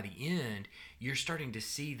back, and by the end, you're starting to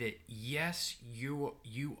see that, yes,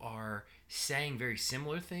 you are saying very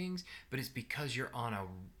similar things, but it's because you're on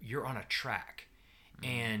a track.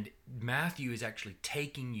 And Matthew is actually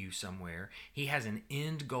taking you somewhere. He has an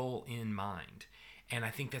end goal in mind. And I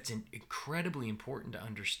think that's incredibly important to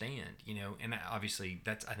understand, and obviously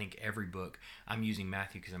that's, I think, every book. I'm using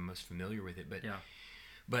Matthew because I'm most familiar with it.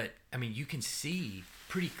 But I mean, you can see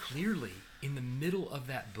pretty clearly in the middle of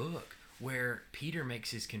that book where Peter makes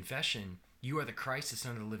his confession, "You are the Christ, the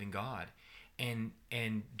Son of the living God." And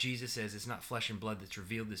Jesus says, "It's not flesh and blood that's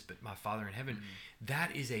revealed this, but my Father in heaven."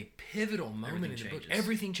 That is a pivotal moment in the book.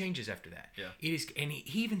 Everything changes after that. Yeah. It is, and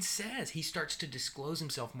he even says, he starts to disclose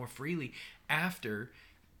himself more freely after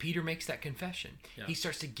Peter makes that confession. Yeah. He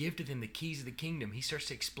starts to give to them the keys of the kingdom. He starts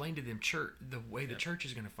to explain to them the way the church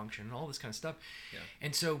is going to function and all this kind of stuff. Yeah.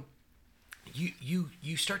 And so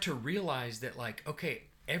you start to realize that, like, okay,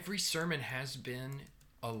 every sermon has been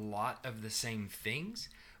a lot of the same things,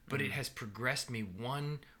 but it has progressed me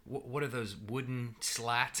one. What are those wooden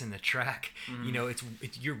slats in the track?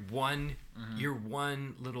 It's your one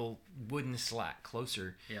little wooden slat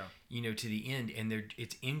closer. To the end, and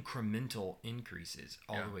it's incremental increases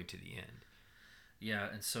all the way to the end. Yeah,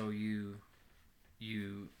 and so you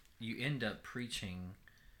end up preaching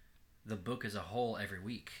the book as a whole every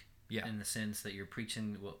week. Yeah. In the sense that you're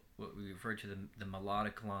preaching what we refer to the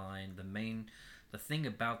melodic line, the thing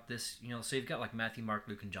about this, so you've got like Matthew, Mark,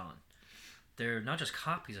 Luke, and John. They're not just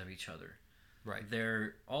copies of each other. Right.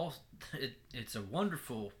 They're all, it's a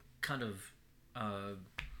wonderful kind of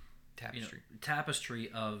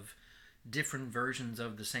tapestry of different versions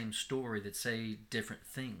of the same story that say different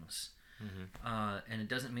things. And it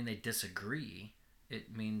doesn't mean they disagree.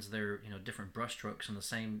 It means they're, different brushstrokes on the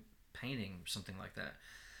same painting, something like that.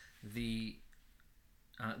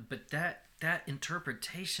 But that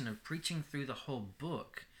interpretation of preaching through the whole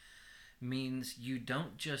book means you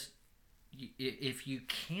don't just, if you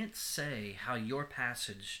can't say how your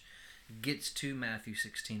passage gets to Matthew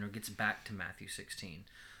 16 or gets back to Matthew 16,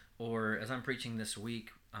 or as I'm preaching this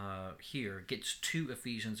week here, gets to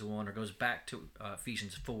Ephesians 1 or goes back to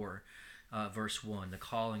Ephesians 4 verse 1, the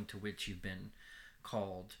calling to which you've been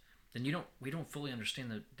called, then we don't fully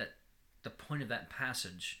understand the point of that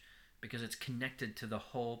passage, because it's connected to the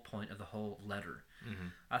whole point of the whole letter.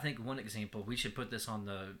 I think one example, we should put this on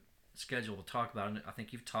the schedule to talk about, and I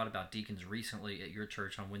think you've taught about deacons recently at your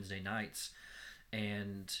church on Wednesday nights,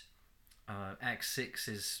 And Acts 6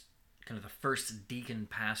 is kind of the first deacon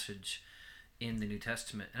passage in the New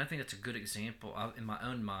Testament. And I think that's a good example. In my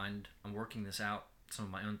own mind, I'm working this out, some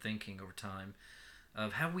of my own thinking over time,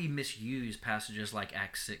 of how we misuse passages like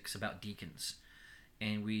Acts 6 about deacons.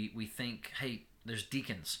 And we think, hey, there's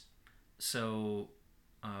deacons. So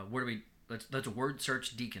where do we, let's word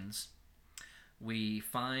search deacons. We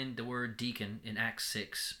find the word deacon in Acts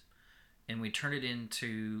 6, and we turn it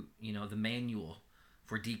into, the manual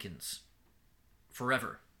for deacons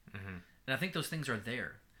forever. Mm-hmm. And I think those things are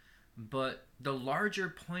there. But the larger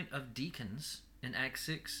point of deacons in Acts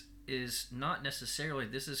 6 is not necessarily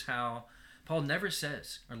this is how Paul never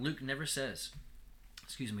says, or Luke never says,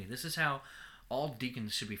 this is how all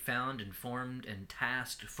deacons should be found, informed, and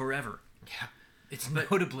tasked forever. Yeah, it's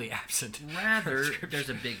notably absent. Rather, there's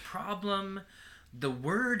a big problem. The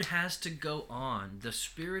word has to go on. The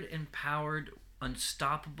Spirit-empowered,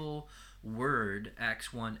 unstoppable word, Acts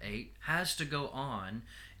 1:8, has to go on.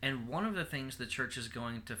 And one of the things the church is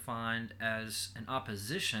going to find as an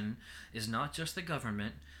opposition is not just the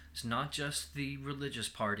government, it's not just the religious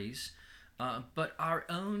parties, but our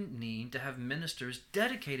own need to have ministers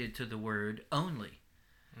dedicated to the word only.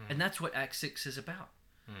 And that's what Acts 6 is about.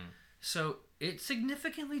 So it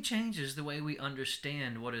significantly changes the way we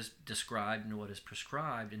understand what is described and what is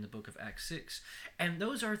prescribed in the book of Acts 6. And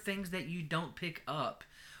those are things that you don't pick up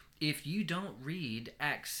if you don't read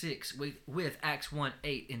Acts 6 with Acts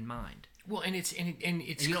 1:8 in mind. Well, and it's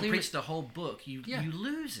you don't preach the whole book. You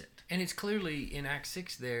lose it. And it's clearly in Acts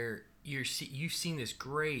 6 there, you've seen this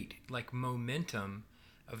great momentum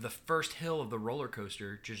of the first hill of the roller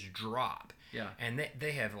coaster just drop. Yeah. And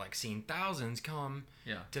they have seen thousands come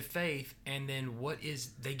to faith, and then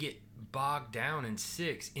they get bogged down in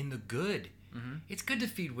 6 in the good. Mm-hmm. It's good to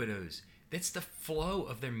feed widows. That's the flow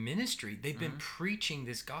of their ministry. They've been preaching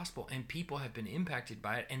this gospel, and people have been impacted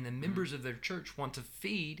by it, and the members of their church want to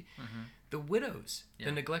feed the widows,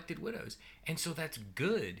 the neglected widows. And so that's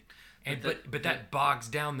good. And but that bogs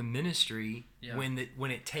down the ministry when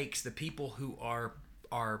it takes the people who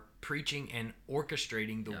are preaching and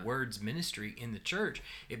orchestrating the word's ministry in the church.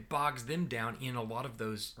 It bogs them down in a lot of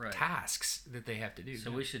those tasks that they have to do. So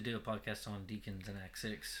we should do a podcast on deacons in Acts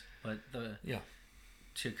 6. But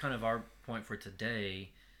to kind of our point for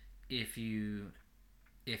today, if you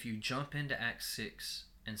jump into Acts 6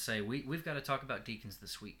 and say we've got to talk about deacons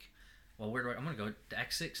this week, well, I'm going to go to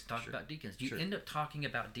Acts 6 and talk about deacons. You end up talking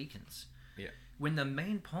about deacons. Yeah. When the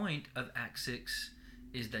main point of Acts 6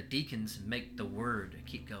 is that deacons make the word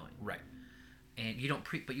keep going. Right. And you don't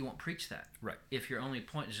but you won't preach that. Right. If your only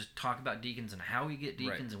point is just talk about deacons and how we get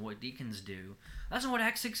deacons and what deacons do, that's not what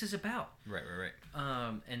Acts 6 is about. Right.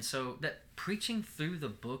 And so that preaching through the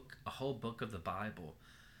book, a whole book of the Bible,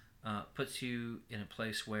 puts you in a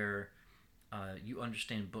place where you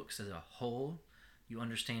understand books as a whole. You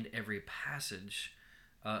understand every passage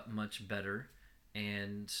much better,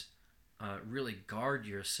 and really guard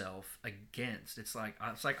yourself against. It's like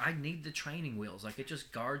I need the training wheels. It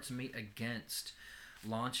just guards me against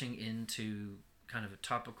launching into kind of a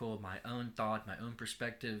topical, my own thought, my own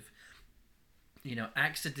perspective.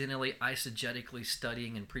 Accidentally, eisegetically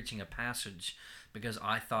studying and preaching a passage because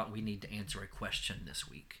I thought we need to answer a question this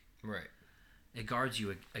week. Right. It guards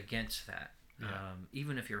you against that. Yeah.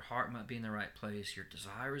 Even if your heart might be in the right place, your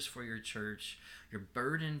desires for your church, you're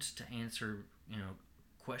burdened to answer,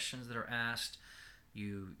 questions that are asked,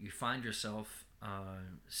 you find yourself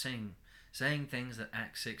saying things that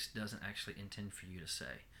Acts 6 doesn't actually intend for you to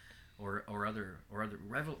say, or other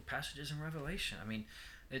passages in Revelation. I mean,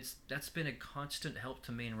 that's been a constant help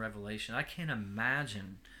to me in Revelation. I can't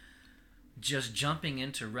imagine just jumping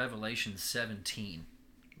into Revelation 17.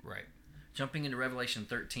 Right. Jumping into Revelation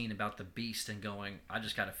 13 about the beast and going, I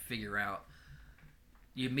just got to figure out.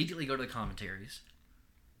 You immediately go to the commentaries,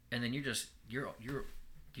 and then you're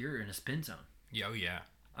in a spin zone. Yeah, oh yeah.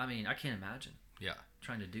 I mean, I can't imagine. Yeah.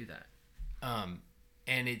 Trying to do that.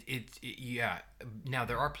 And it Now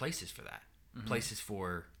there are places for that. Mm-hmm. Places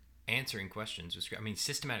for answering questions with Scripture. I mean,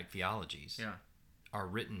 systematic theologies are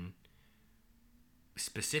written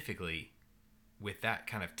specifically with that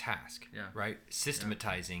kind of task. Yeah. Right?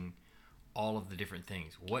 Systematizing all of the different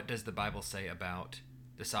things. What does the Bible say about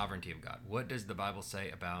the sovereignty of God? What does the Bible say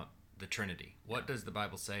about the Trinity? What does the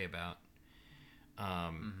Bible say about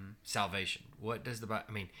salvation? What does the Bible...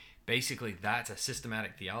 I mean, basically, that's a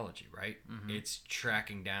systematic theology, right? Mm-hmm. It's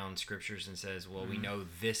tracking down scriptures and says, well, we know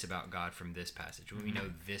this about God from this passage. We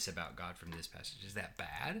know this about God from this passage. Is that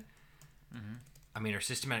bad? Mm-hmm. I mean, are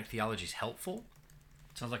systematic theologies helpful?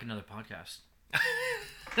 Sounds like another podcast.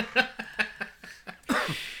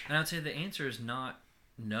 And I'd say the answer is not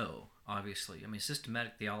no. obviously. I mean,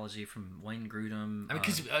 systematic theology from Wayne Grudem. I mean,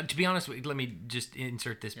 because to be honest, let me just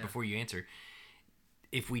insert this before you answer.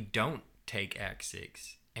 If we don't take Acts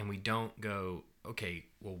 6 and we don't go, okay,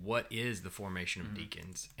 well, what is the formation of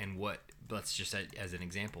deacons, and what, let's just as an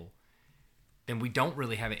example, then we don't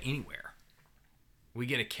really have it anywhere. We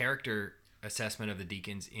get a character assessment of the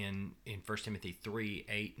deacons in 1 Timothy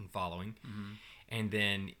 3:8 and following, and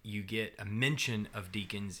then you get a mention of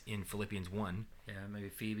deacons in Philippians 1. Yeah, maybe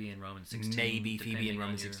Phoebe in Romans 16. Maybe Phoebe in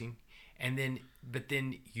Romans 16. And then, but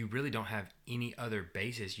then you really don't have any other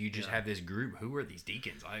basis. You just have this group. Who are these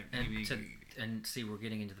deacons? And see, we're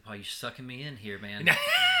getting into the part. You're sucking me in here, man.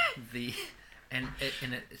 And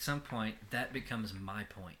at some point, that becomes my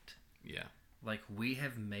point. Yeah. Like, we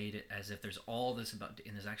have made it as if there's all this about,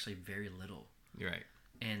 and there's actually very little. You're right.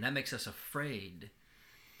 And that makes us afraid,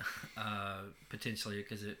 potentially,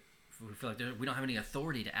 because we feel like we don't have any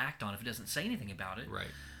authority to act on if it doesn't say anything about it. Right.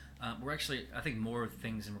 We're actually, I think more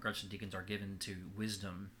things in regards to deacons are given to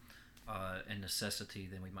wisdom and necessity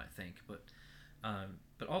than we might think. But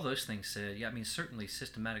all those things said, yeah, I mean, certainly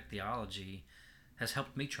systematic theology has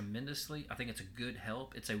helped me tremendously. I think it's a good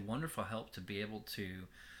help. It's a wonderful help to be able to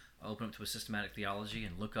open up to a systematic theology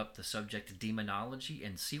and look up the subject of demonology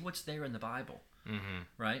and see what's there in the Bible,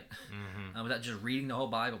 right? Without just reading the whole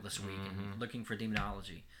Bible this week and looking for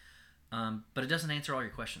demonology. But it doesn't answer all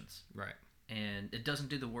your questions. Right. And it doesn't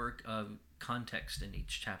do the work of context in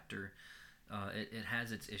each chapter. It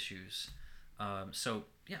has its issues. So,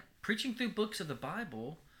 yeah, preaching through books of the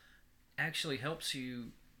Bible actually helps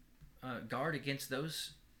you guard against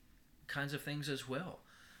those kinds of things as well.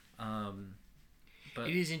 But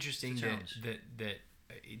it is interesting that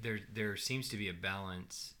there seems to be a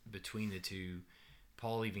balance between the two.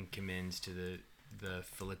 Paul even commends to the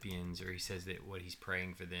Philippians, or he says that what he's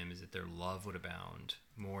praying for them is that their love would abound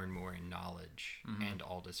more and more in knowledge and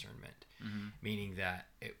all discernment, meaning that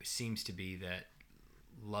it seems to be that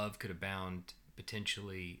love could abound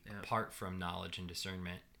potentially apart from knowledge and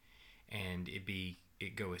discernment, and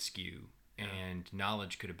it go askew, and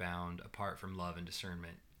knowledge could abound apart from love and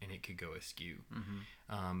discernment, and it could go askew.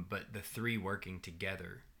 But the three working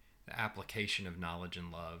together, the application of knowledge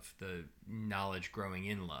and love, the knowledge growing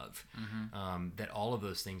in love, that all of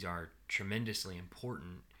those things are tremendously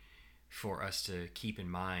important for us to keep in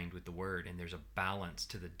mind with the Word. And there's a balance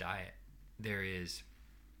to the diet. There is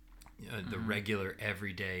the regular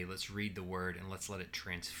everyday, let's read the Word and let's let it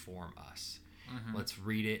transform us. Let's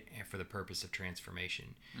read it for the purpose of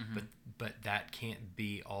transformation. But that can't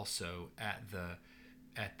be also at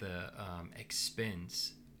the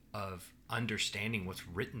expense of understanding what's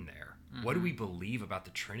written there. What do we believe about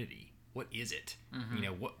the Trinity? What is it? You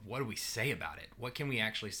know, what do we say about it? What can we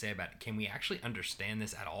actually say about it? Can we actually understand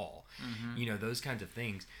this at all? You know, those kinds of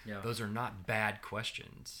things. Those are not bad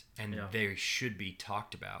questions, and they should be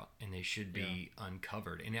talked about, and they should be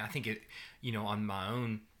uncovered. And I think it, you know, on my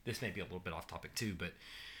own, this may be a little bit off topic too, but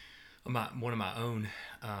one of my own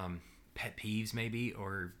pet peeves maybe,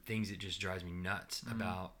 or things that just drives me nuts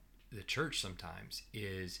about the church sometimes,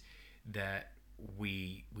 is that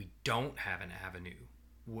we don't have an avenue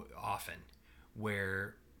often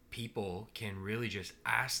where people can really just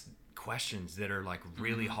ask questions that are like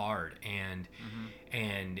really hard, and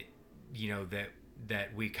you know,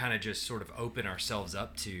 that we kind of just sort of open ourselves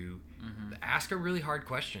up to ask a really hard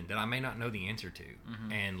question that I may not know the answer to,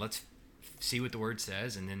 and let's see what the Word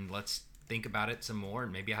says, and then let's think about it some more,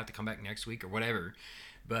 and maybe I have to come back next week or whatever.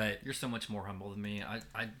 But you're so much more humble than me.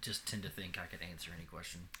 I just tend to think I could answer any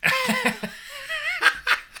question.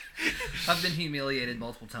 I've been humiliated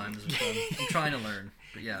multiple times. I'm trying to learn,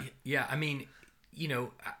 but yeah. I mean, you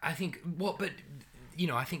know, I think, well, but you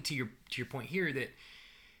know, I think to your point here, that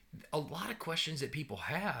a lot of questions that people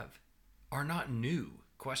have are not new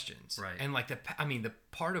questions, right? And like the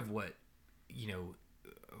part of what, you know,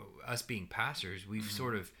 us being pastors, we've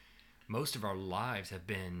sort of, most of our lives have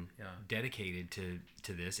been dedicated to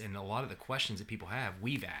this, and a lot of the questions that people have,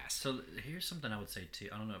 we've asked. So here's something I would say too.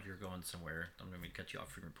 I don't know if you're going somewhere. I'm going to cut you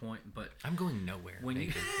off from your point, but I'm going nowhere. I'm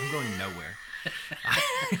going nowhere.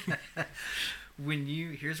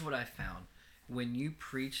 Here's what I found. When you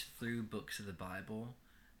preach through books of the Bible,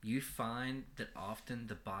 you find that often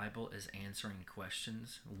the Bible is answering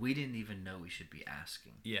questions we didn't even know we should be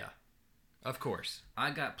asking. Yeah. Of course. I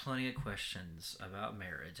got plenty of questions about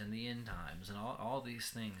marriage and the end times and all these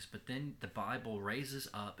things, but then the Bible raises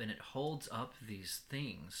up and it holds up these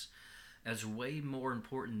things as way more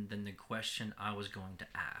important than the question I was going to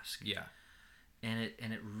ask. Yeah. And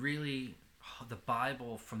it really, the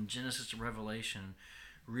Bible from Genesis to Revelation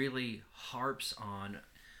really harps on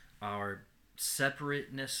our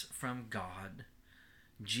separateness from God,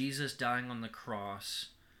 Jesus dying on the cross,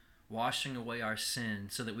 washing away our sin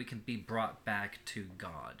so that we can be brought back to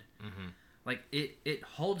God. Mm-hmm. Like, it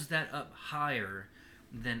holds that up higher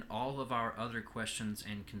than all of our other questions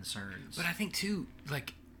and concerns. But I think, too,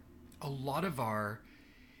 like, a lot of our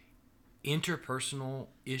interpersonal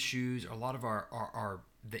issues, a lot of our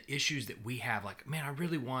the issues that we have, like, man, I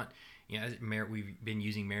really want, we've been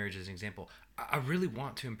using marriage as an example. I really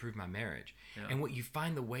want to improve my marriage. Yeah. And what you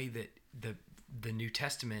find, the way that the New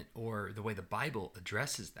Testament, or the way the Bible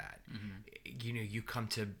addresses that, you come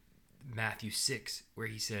to Matthew 6, where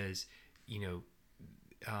he says,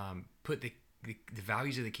 put the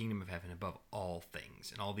values of the kingdom of heaven above all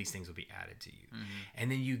things, and all these things will be added to you.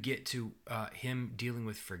 And then you get to him dealing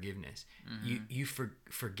with forgiveness. You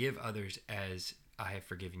forgive others as I have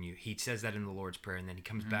forgiven you. He says that in the Lord's Prayer, and then he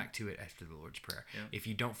comes back to it after the Lord's Prayer. Yep. If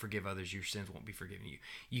you don't forgive others, your sins won't be forgiven you.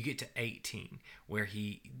 You get to 18, where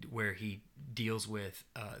he deals with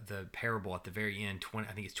the parable at the very end. I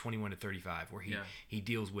think it's 21 to 35, where he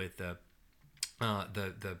deals with the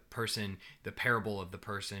person, the parable of the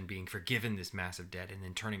person being forgiven this massive debt and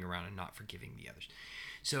then turning around and not forgiving the others.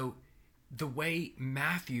 So the way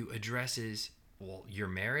Matthew addresses, your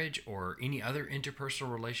marriage or any other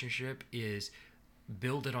interpersonal relationship is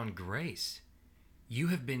build it on grace. You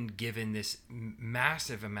have been given this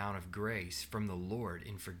massive amount of grace from the Lord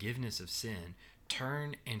in forgiveness of sin.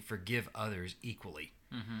 Turn and forgive others equally.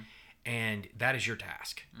 And that is your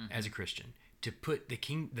task as a Christian, to put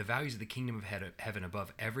the values of the kingdom of heaven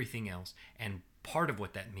above everything else. And part of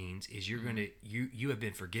what that means is you're going to you have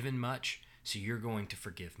been forgiven much, so you're going to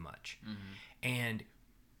forgive much. And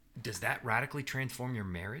does that radically transform your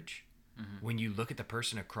marriage? When you look at the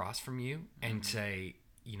person across from you and say,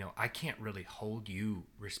 I can't really hold you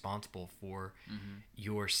responsible for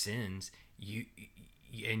your sins,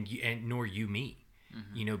 and nor you me.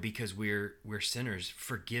 Because we're sinners,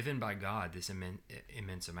 forgiven by God this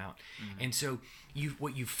immense amount. And so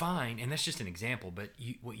what you find, and that's just an example, but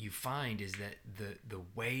what you find is that the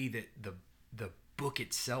way that the book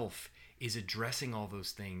itself is addressing all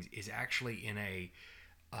those things is actually in a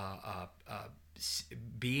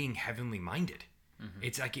being heavenly minded.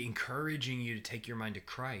 It's like encouraging you to take your mind to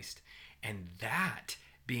Christ, and that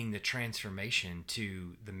being the transformation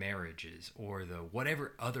to the marriages or the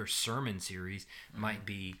whatever other sermon series might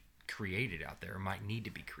be created out there, or might need to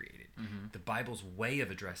be created. The Bible's way of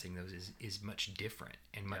addressing those is much different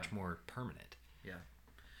and much more permanent. Yeah.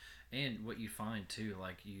 And what you find too,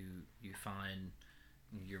 like you find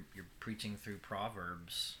you're preaching through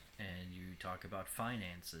Proverbs, and you talk about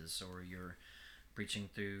finances, or you're preaching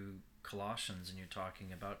through Colossians and you're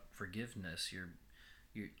talking about forgiveness. You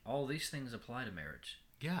all these things apply to marriage.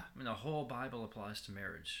 Yeah. I mean, the whole Bible applies to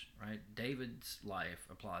marriage, right? David's life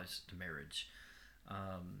applies to marriage.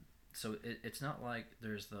 So it's not like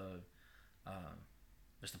there's the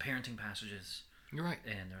parenting passages. You're right.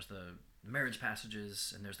 And there's the marriage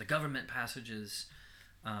passages, and there's the government passages.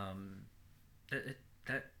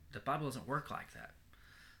 That the Bible doesn't work like that.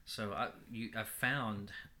 So I've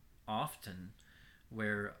found often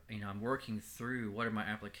where I'm working through what are my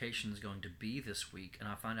applications going to be this week, and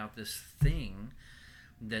I find out this thing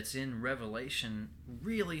that's in Revelation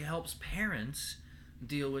really helps parents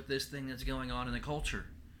deal with this thing that's going on in the culture.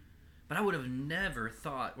 But I would have never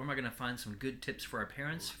thought, where am I going to find some good tips for our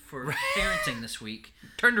parents for parenting this week?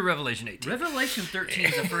 Turn to Revelation 18. Revelation 13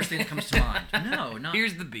 is the first thing that comes to mind. No, not.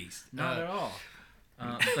 Here's the beast. Not at all.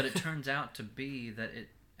 But it turns out to be that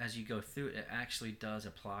as you go through it, it actually does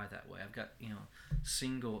apply that way. I've got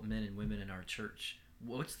single men and women in our church.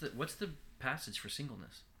 What's the passage for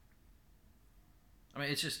singleness? I mean,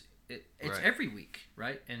 it's just it's right. Every week,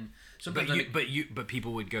 right? And sometimes but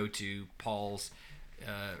people would go to Paul's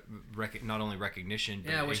not only recognition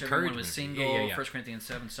but I wish encouragement. everyone was single. 1 Corinthians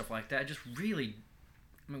 7, stuff like that. Just really,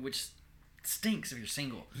 which stinks if you're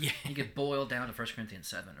single. Yeah. You get boiled down to 1 Corinthians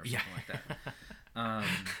 7 or something like that.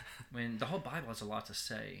 When the whole Bible has a lot to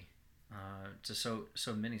say to so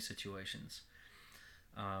many situations.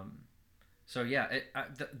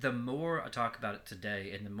 The more I talk about it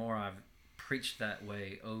today, and the more I've preached that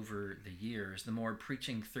way over the years, the more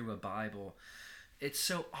preaching through a Bible, it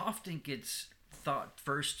so often gets thought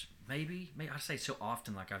first. Maybe I say so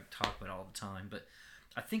often, like I talk about it all the time, but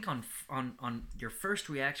I think on your first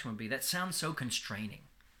reaction would be, that sounds so constraining.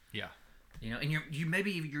 Yeah. And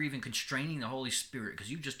you're even constraining the Holy Spirit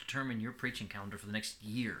because you've just determined your preaching calendar for the next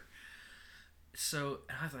year. So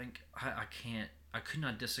I think I could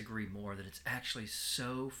not disagree more that it's actually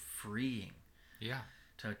so freeing. Yeah.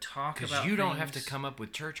 To talk about because you don't have to come up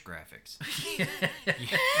with church graphics. Yeah.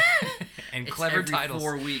 And it's clever every titles.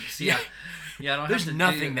 4 weeks. Yeah. Yeah, I don't There's have to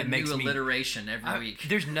nothing do that a makes new me alliteration every week.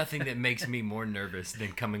 There's nothing that makes me more nervous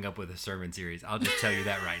than coming up with a sermon series. I'll just tell you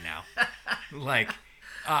that right now. Like,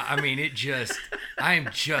 I mean, I am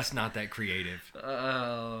just not that creative.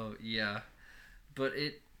 Oh yeah, but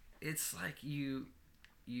it's like you're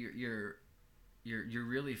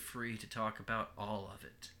really free to talk about all of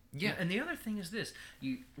it. Yeah. And the other thing is this: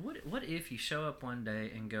 what if you show up one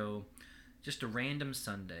day and go, just a random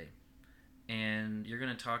Sunday, and you're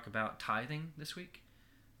going to talk about tithing this week,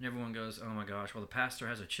 and everyone goes, "Oh my gosh! Well, the pastor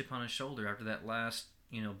has a chip on his shoulder after that last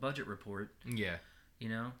budget report." Yeah.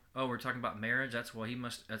 Oh, we're talking about marriage. That's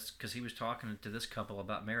because he was talking to this couple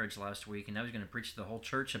about marriage last week, and now he's going to preach to the whole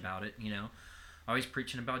church about it. Oh, he's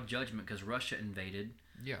preaching about judgment because Russia invaded.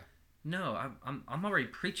 Yeah. No, I'm already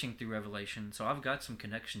preaching through Revelation, so I've got some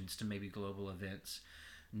connections to maybe global events.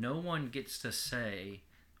 No one gets to say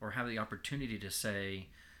or have the opportunity to say,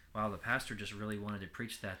 "Wow, the pastor just really wanted to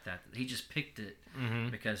preach that he just picked it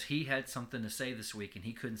because he had something to say this week and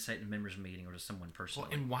he couldn't say it in a members meeting or to someone personally."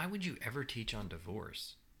 Well, and why would you ever teach on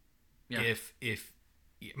divorce? Yeah. If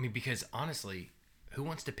because honestly, who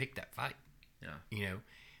wants to pick that fight? Yeah.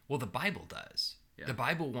 Well, the Bible does. Yeah. The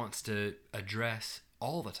Bible wants to address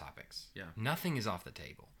all the topics. Yeah. Nothing is off the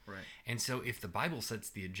table. Right. And so if the Bible sets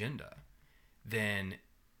the agenda, then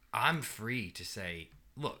I'm free to say,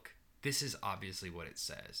 look, this is obviously what it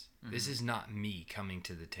says. This is not me coming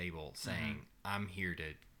to the table saying, I'm here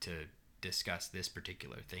to discuss this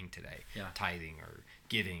particular thing today. Yeah. Tithing or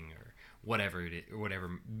giving or whatever it is, or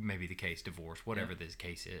whatever may be the case, divorce, whatever this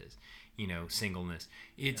case is, singleness.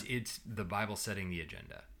 It's the Bible setting the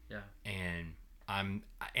agenda. Yeah. And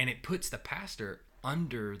it puts the pastor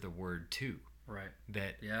under the word too. Right.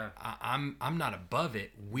 That I'm not above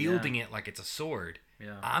it, wielding it like it's a sword.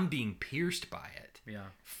 Yeah. I'm being pierced by it. Yeah.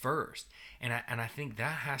 First, and I think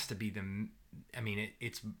that has to be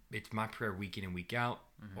it's my prayer week in and week out,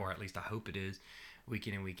 or at least I hope it is, week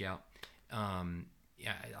in and week out. I'm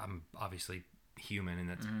obviously human, and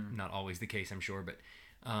that's not always the case, I'm sure,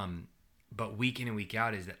 but week in and week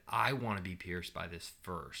out is that I want to be pierced by this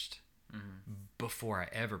first before I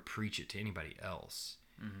ever preach it to anybody else.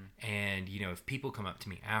 And if people come up to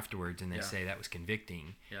me afterwards and they say that was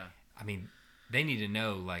convicting, I mean, they need to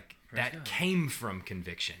know like Praise God. Came from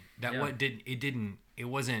conviction. That it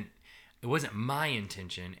wasn't my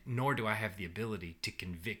intention, nor do I have the ability to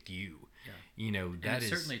convict you. That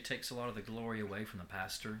certainly takes a lot of the glory away from the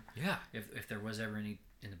pastor. Yeah. If there was ever any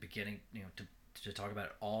in the beginning, to talk about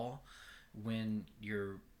it all, when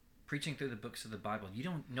you're preaching through the books of the Bible,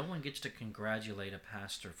 no one gets to congratulate a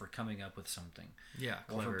pastor for coming up with something. Yeah.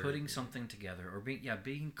 Or for putting something together, or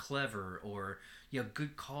being clever, or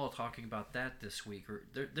good call talking about that this week, or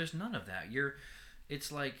there's none of that.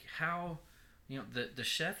 It's like how the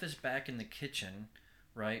chef is back in the kitchen,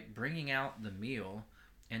 right, bringing out the meal,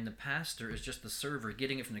 and the pastor is just the server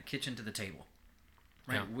getting it from the kitchen to the table.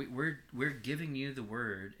 Right? Yeah. We're giving you the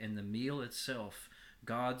word, and the meal itself,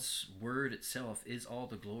 God's word itself, is all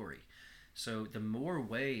the glory. So the more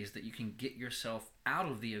ways that you can get yourself out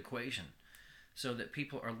of the equation so that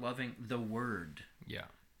people are loving the word. Yeah.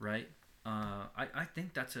 Right? I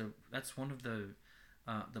think that's one of the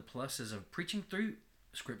pluses of preaching through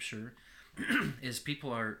Scripture is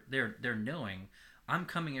people they're knowing I'm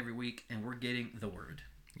coming every week and we're getting the word.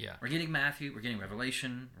 Yeah. We're getting Matthew, we're getting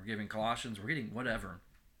Revelation, we're getting Colossians, we're getting whatever.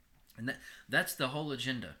 And that's the whole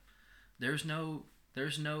agenda. There's no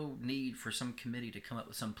need for some committee to come up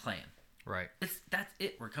with some plan. Right. That's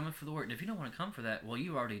it. We're coming for the word. And if you don't want to come for that, well,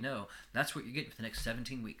 you already know that's what you're getting for the next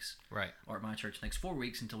 17 weeks. Right. Or at my church, next 4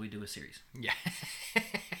 weeks until we do a series. Yeah.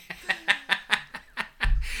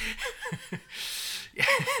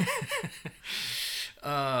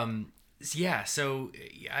 So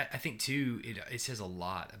I think too, it says a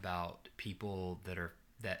lot about people that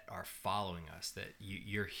are following us, that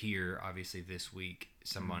you're here obviously this week,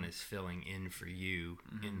 someone is filling in for you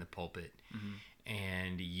in the pulpit,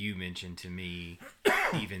 and you mentioned to me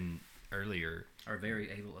even earlier, our very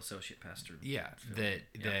able associate pastor,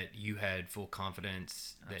 that you had full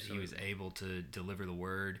confidence that he was able to deliver the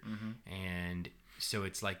word, and so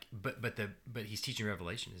it's like but he's teaching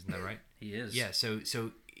Revelation, isn't that right? He is. Yeah, so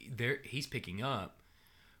there he's picking up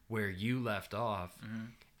where you left off,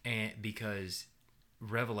 and because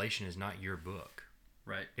Revelation is not your book.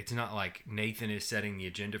 Right. It's not like Nathan is setting the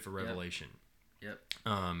agenda for Revelation. Yep.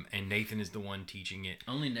 And Nathan is the one teaching it.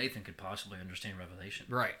 Only Nathan could possibly understand Revelation.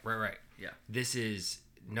 Right. Yeah. This is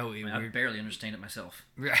I barely understand it myself.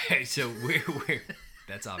 Right. So we're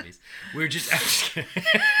that's obvious. We're just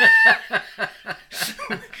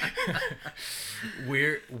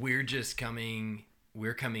we're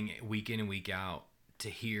coming week in and week out to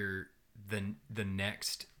hear the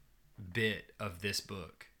next bit of this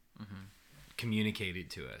book communicated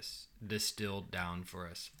to us, distilled down for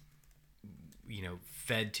us,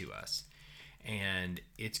 fed to us, and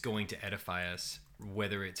it's going to edify us,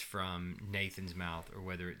 whether it's from Nathan's mouth or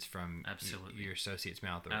whether it's from your associate's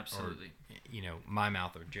mouth or my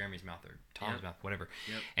mouth or Jeremy's mouth or Tom's mouth, whatever.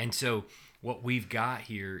 Yep. And so what we've got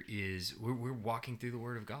here is we're walking through the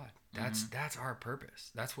Word of God. That's our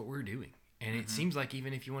purpose. That's what we're doing. And it seems like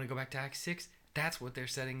even if you want to go back to Acts 6, that's what they're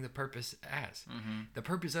setting the purpose as. The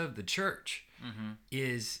purpose of the church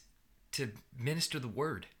is to minister the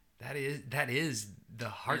Word. That is the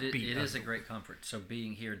heartbeat. It is a great comfort. So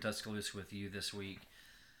being here in Tuscaloosa with you this week,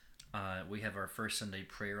 we have our first Sunday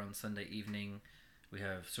prayer on Sunday evening.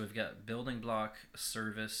 We've got building block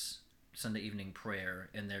service, Sunday evening prayer,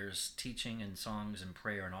 and there's teaching and songs and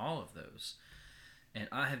prayer and all of those. And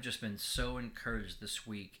I have just been so encouraged this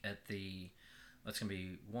week at that's going to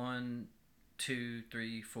be 1, 2,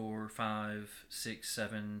 3, 4, 5, 6,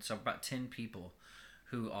 7, so about 10 people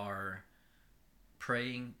who are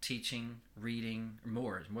praying, teaching, reading,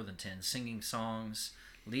 more than 10, singing songs,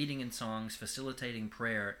 leading in songs, facilitating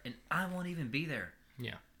prayer, and I won't even be there.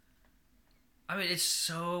 Yeah. I mean, it's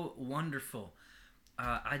so wonderful.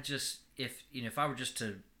 If I were just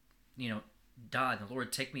to, die and the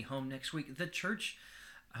Lord take me home next week, the church,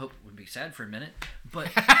 I hope, would be sad for a minute,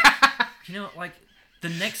 but, the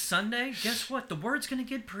next Sunday, guess what? The Word's going to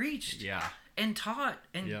get preached. Yeah. And taught,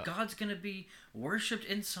 and God's going to be worshipped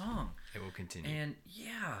in song. It will continue. And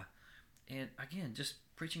again, just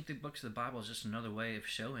preaching through books of the Bible is just another way of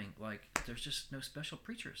showing, there's just no special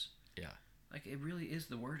preachers. Yeah. It really is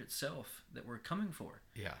the Word itself that we're coming for.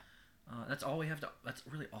 Yeah. That's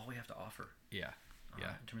really all we have to offer. Yeah.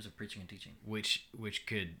 Yeah. In terms of preaching and teaching. Which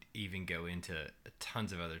could even go into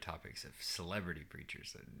tons of other topics of celebrity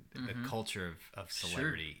preachers, the culture of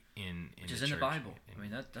celebrity in which is in the Bible.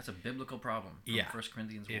 That's a biblical problem from 1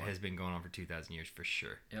 Corinthians 1. It has been going on for 2,000 years for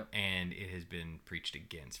sure. Yep. And it has been preached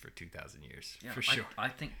against for 2,000 years for sure. I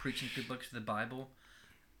think preaching through books of the Bible,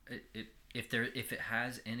 if it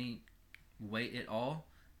has any weight at all,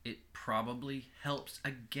 it probably helps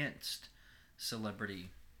against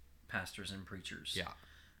celebrity pastors and preachers. Yeah.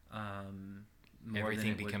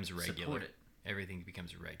 Everything becomes regular. Everything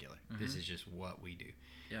becomes regular. This is just what we do.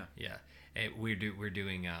 Yeah. Yeah. We're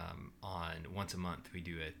doing on once a month we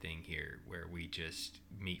do a thing here where we just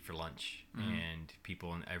meet for lunch and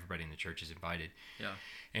people and everybody in the church is invited. Yeah.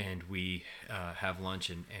 And we have lunch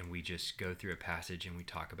and we just go through a passage and we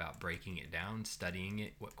talk about breaking it down, studying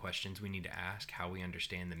it, what questions we need to ask, how we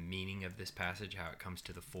understand the meaning of this passage, how it comes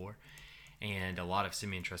to the fore. And a lot of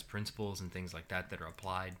Simeon Trust principles and things like that are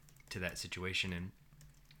applied to that situation,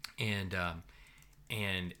 and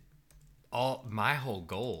all my whole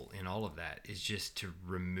goal in all of that is just to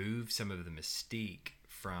remove some of the mystique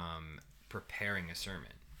from preparing a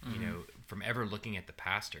sermon. From ever looking at the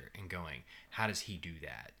pastor and going, "How does he do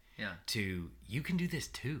that?" Yeah. To you can do this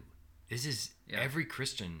too. This is every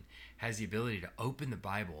Christian has the ability to open the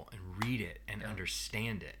Bible and read it and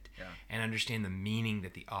understand it and understand the meaning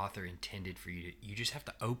that the author intended for you to. You just have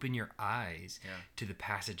to open your eyes to the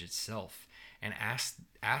passage itself and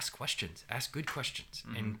ask questions, ask good questions,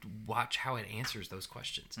 and watch how it answers those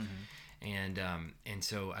questions. And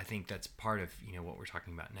so I think that's part of what we're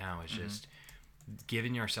talking about now is just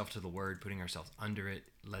giving ourselves to the Word, putting ourselves under it,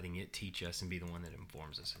 letting it teach us and be the one that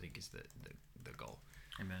informs us. I think is the goal.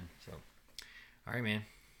 Amen. So, all right, man.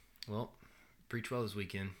 Well, preach well this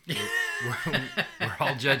weekend. We're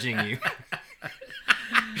all judging you.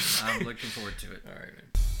 I'm looking forward to it. All right, man.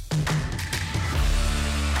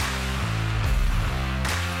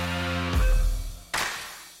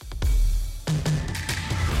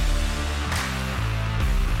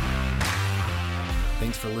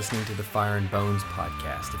 Thanks for listening to the Fire and Bones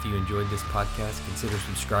podcast. If you enjoyed this podcast, consider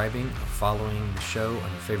subscribing or following the show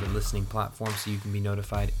on your favorite listening platform so you can be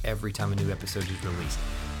notified every time a new episode is released.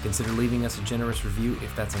 Consider leaving us a generous review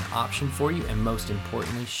if that's an option for you, and most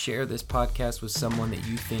importantly, share this podcast with someone that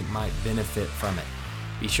you think might benefit from it.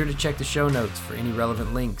 Be sure to check the show notes for any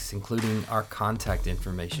relevant links, including our contact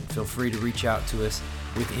information. Feel free to reach out to us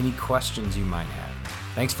with any questions you might have.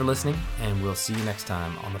 Thanks for listening, and we'll see you next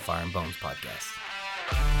time on the Fire and Bones podcast.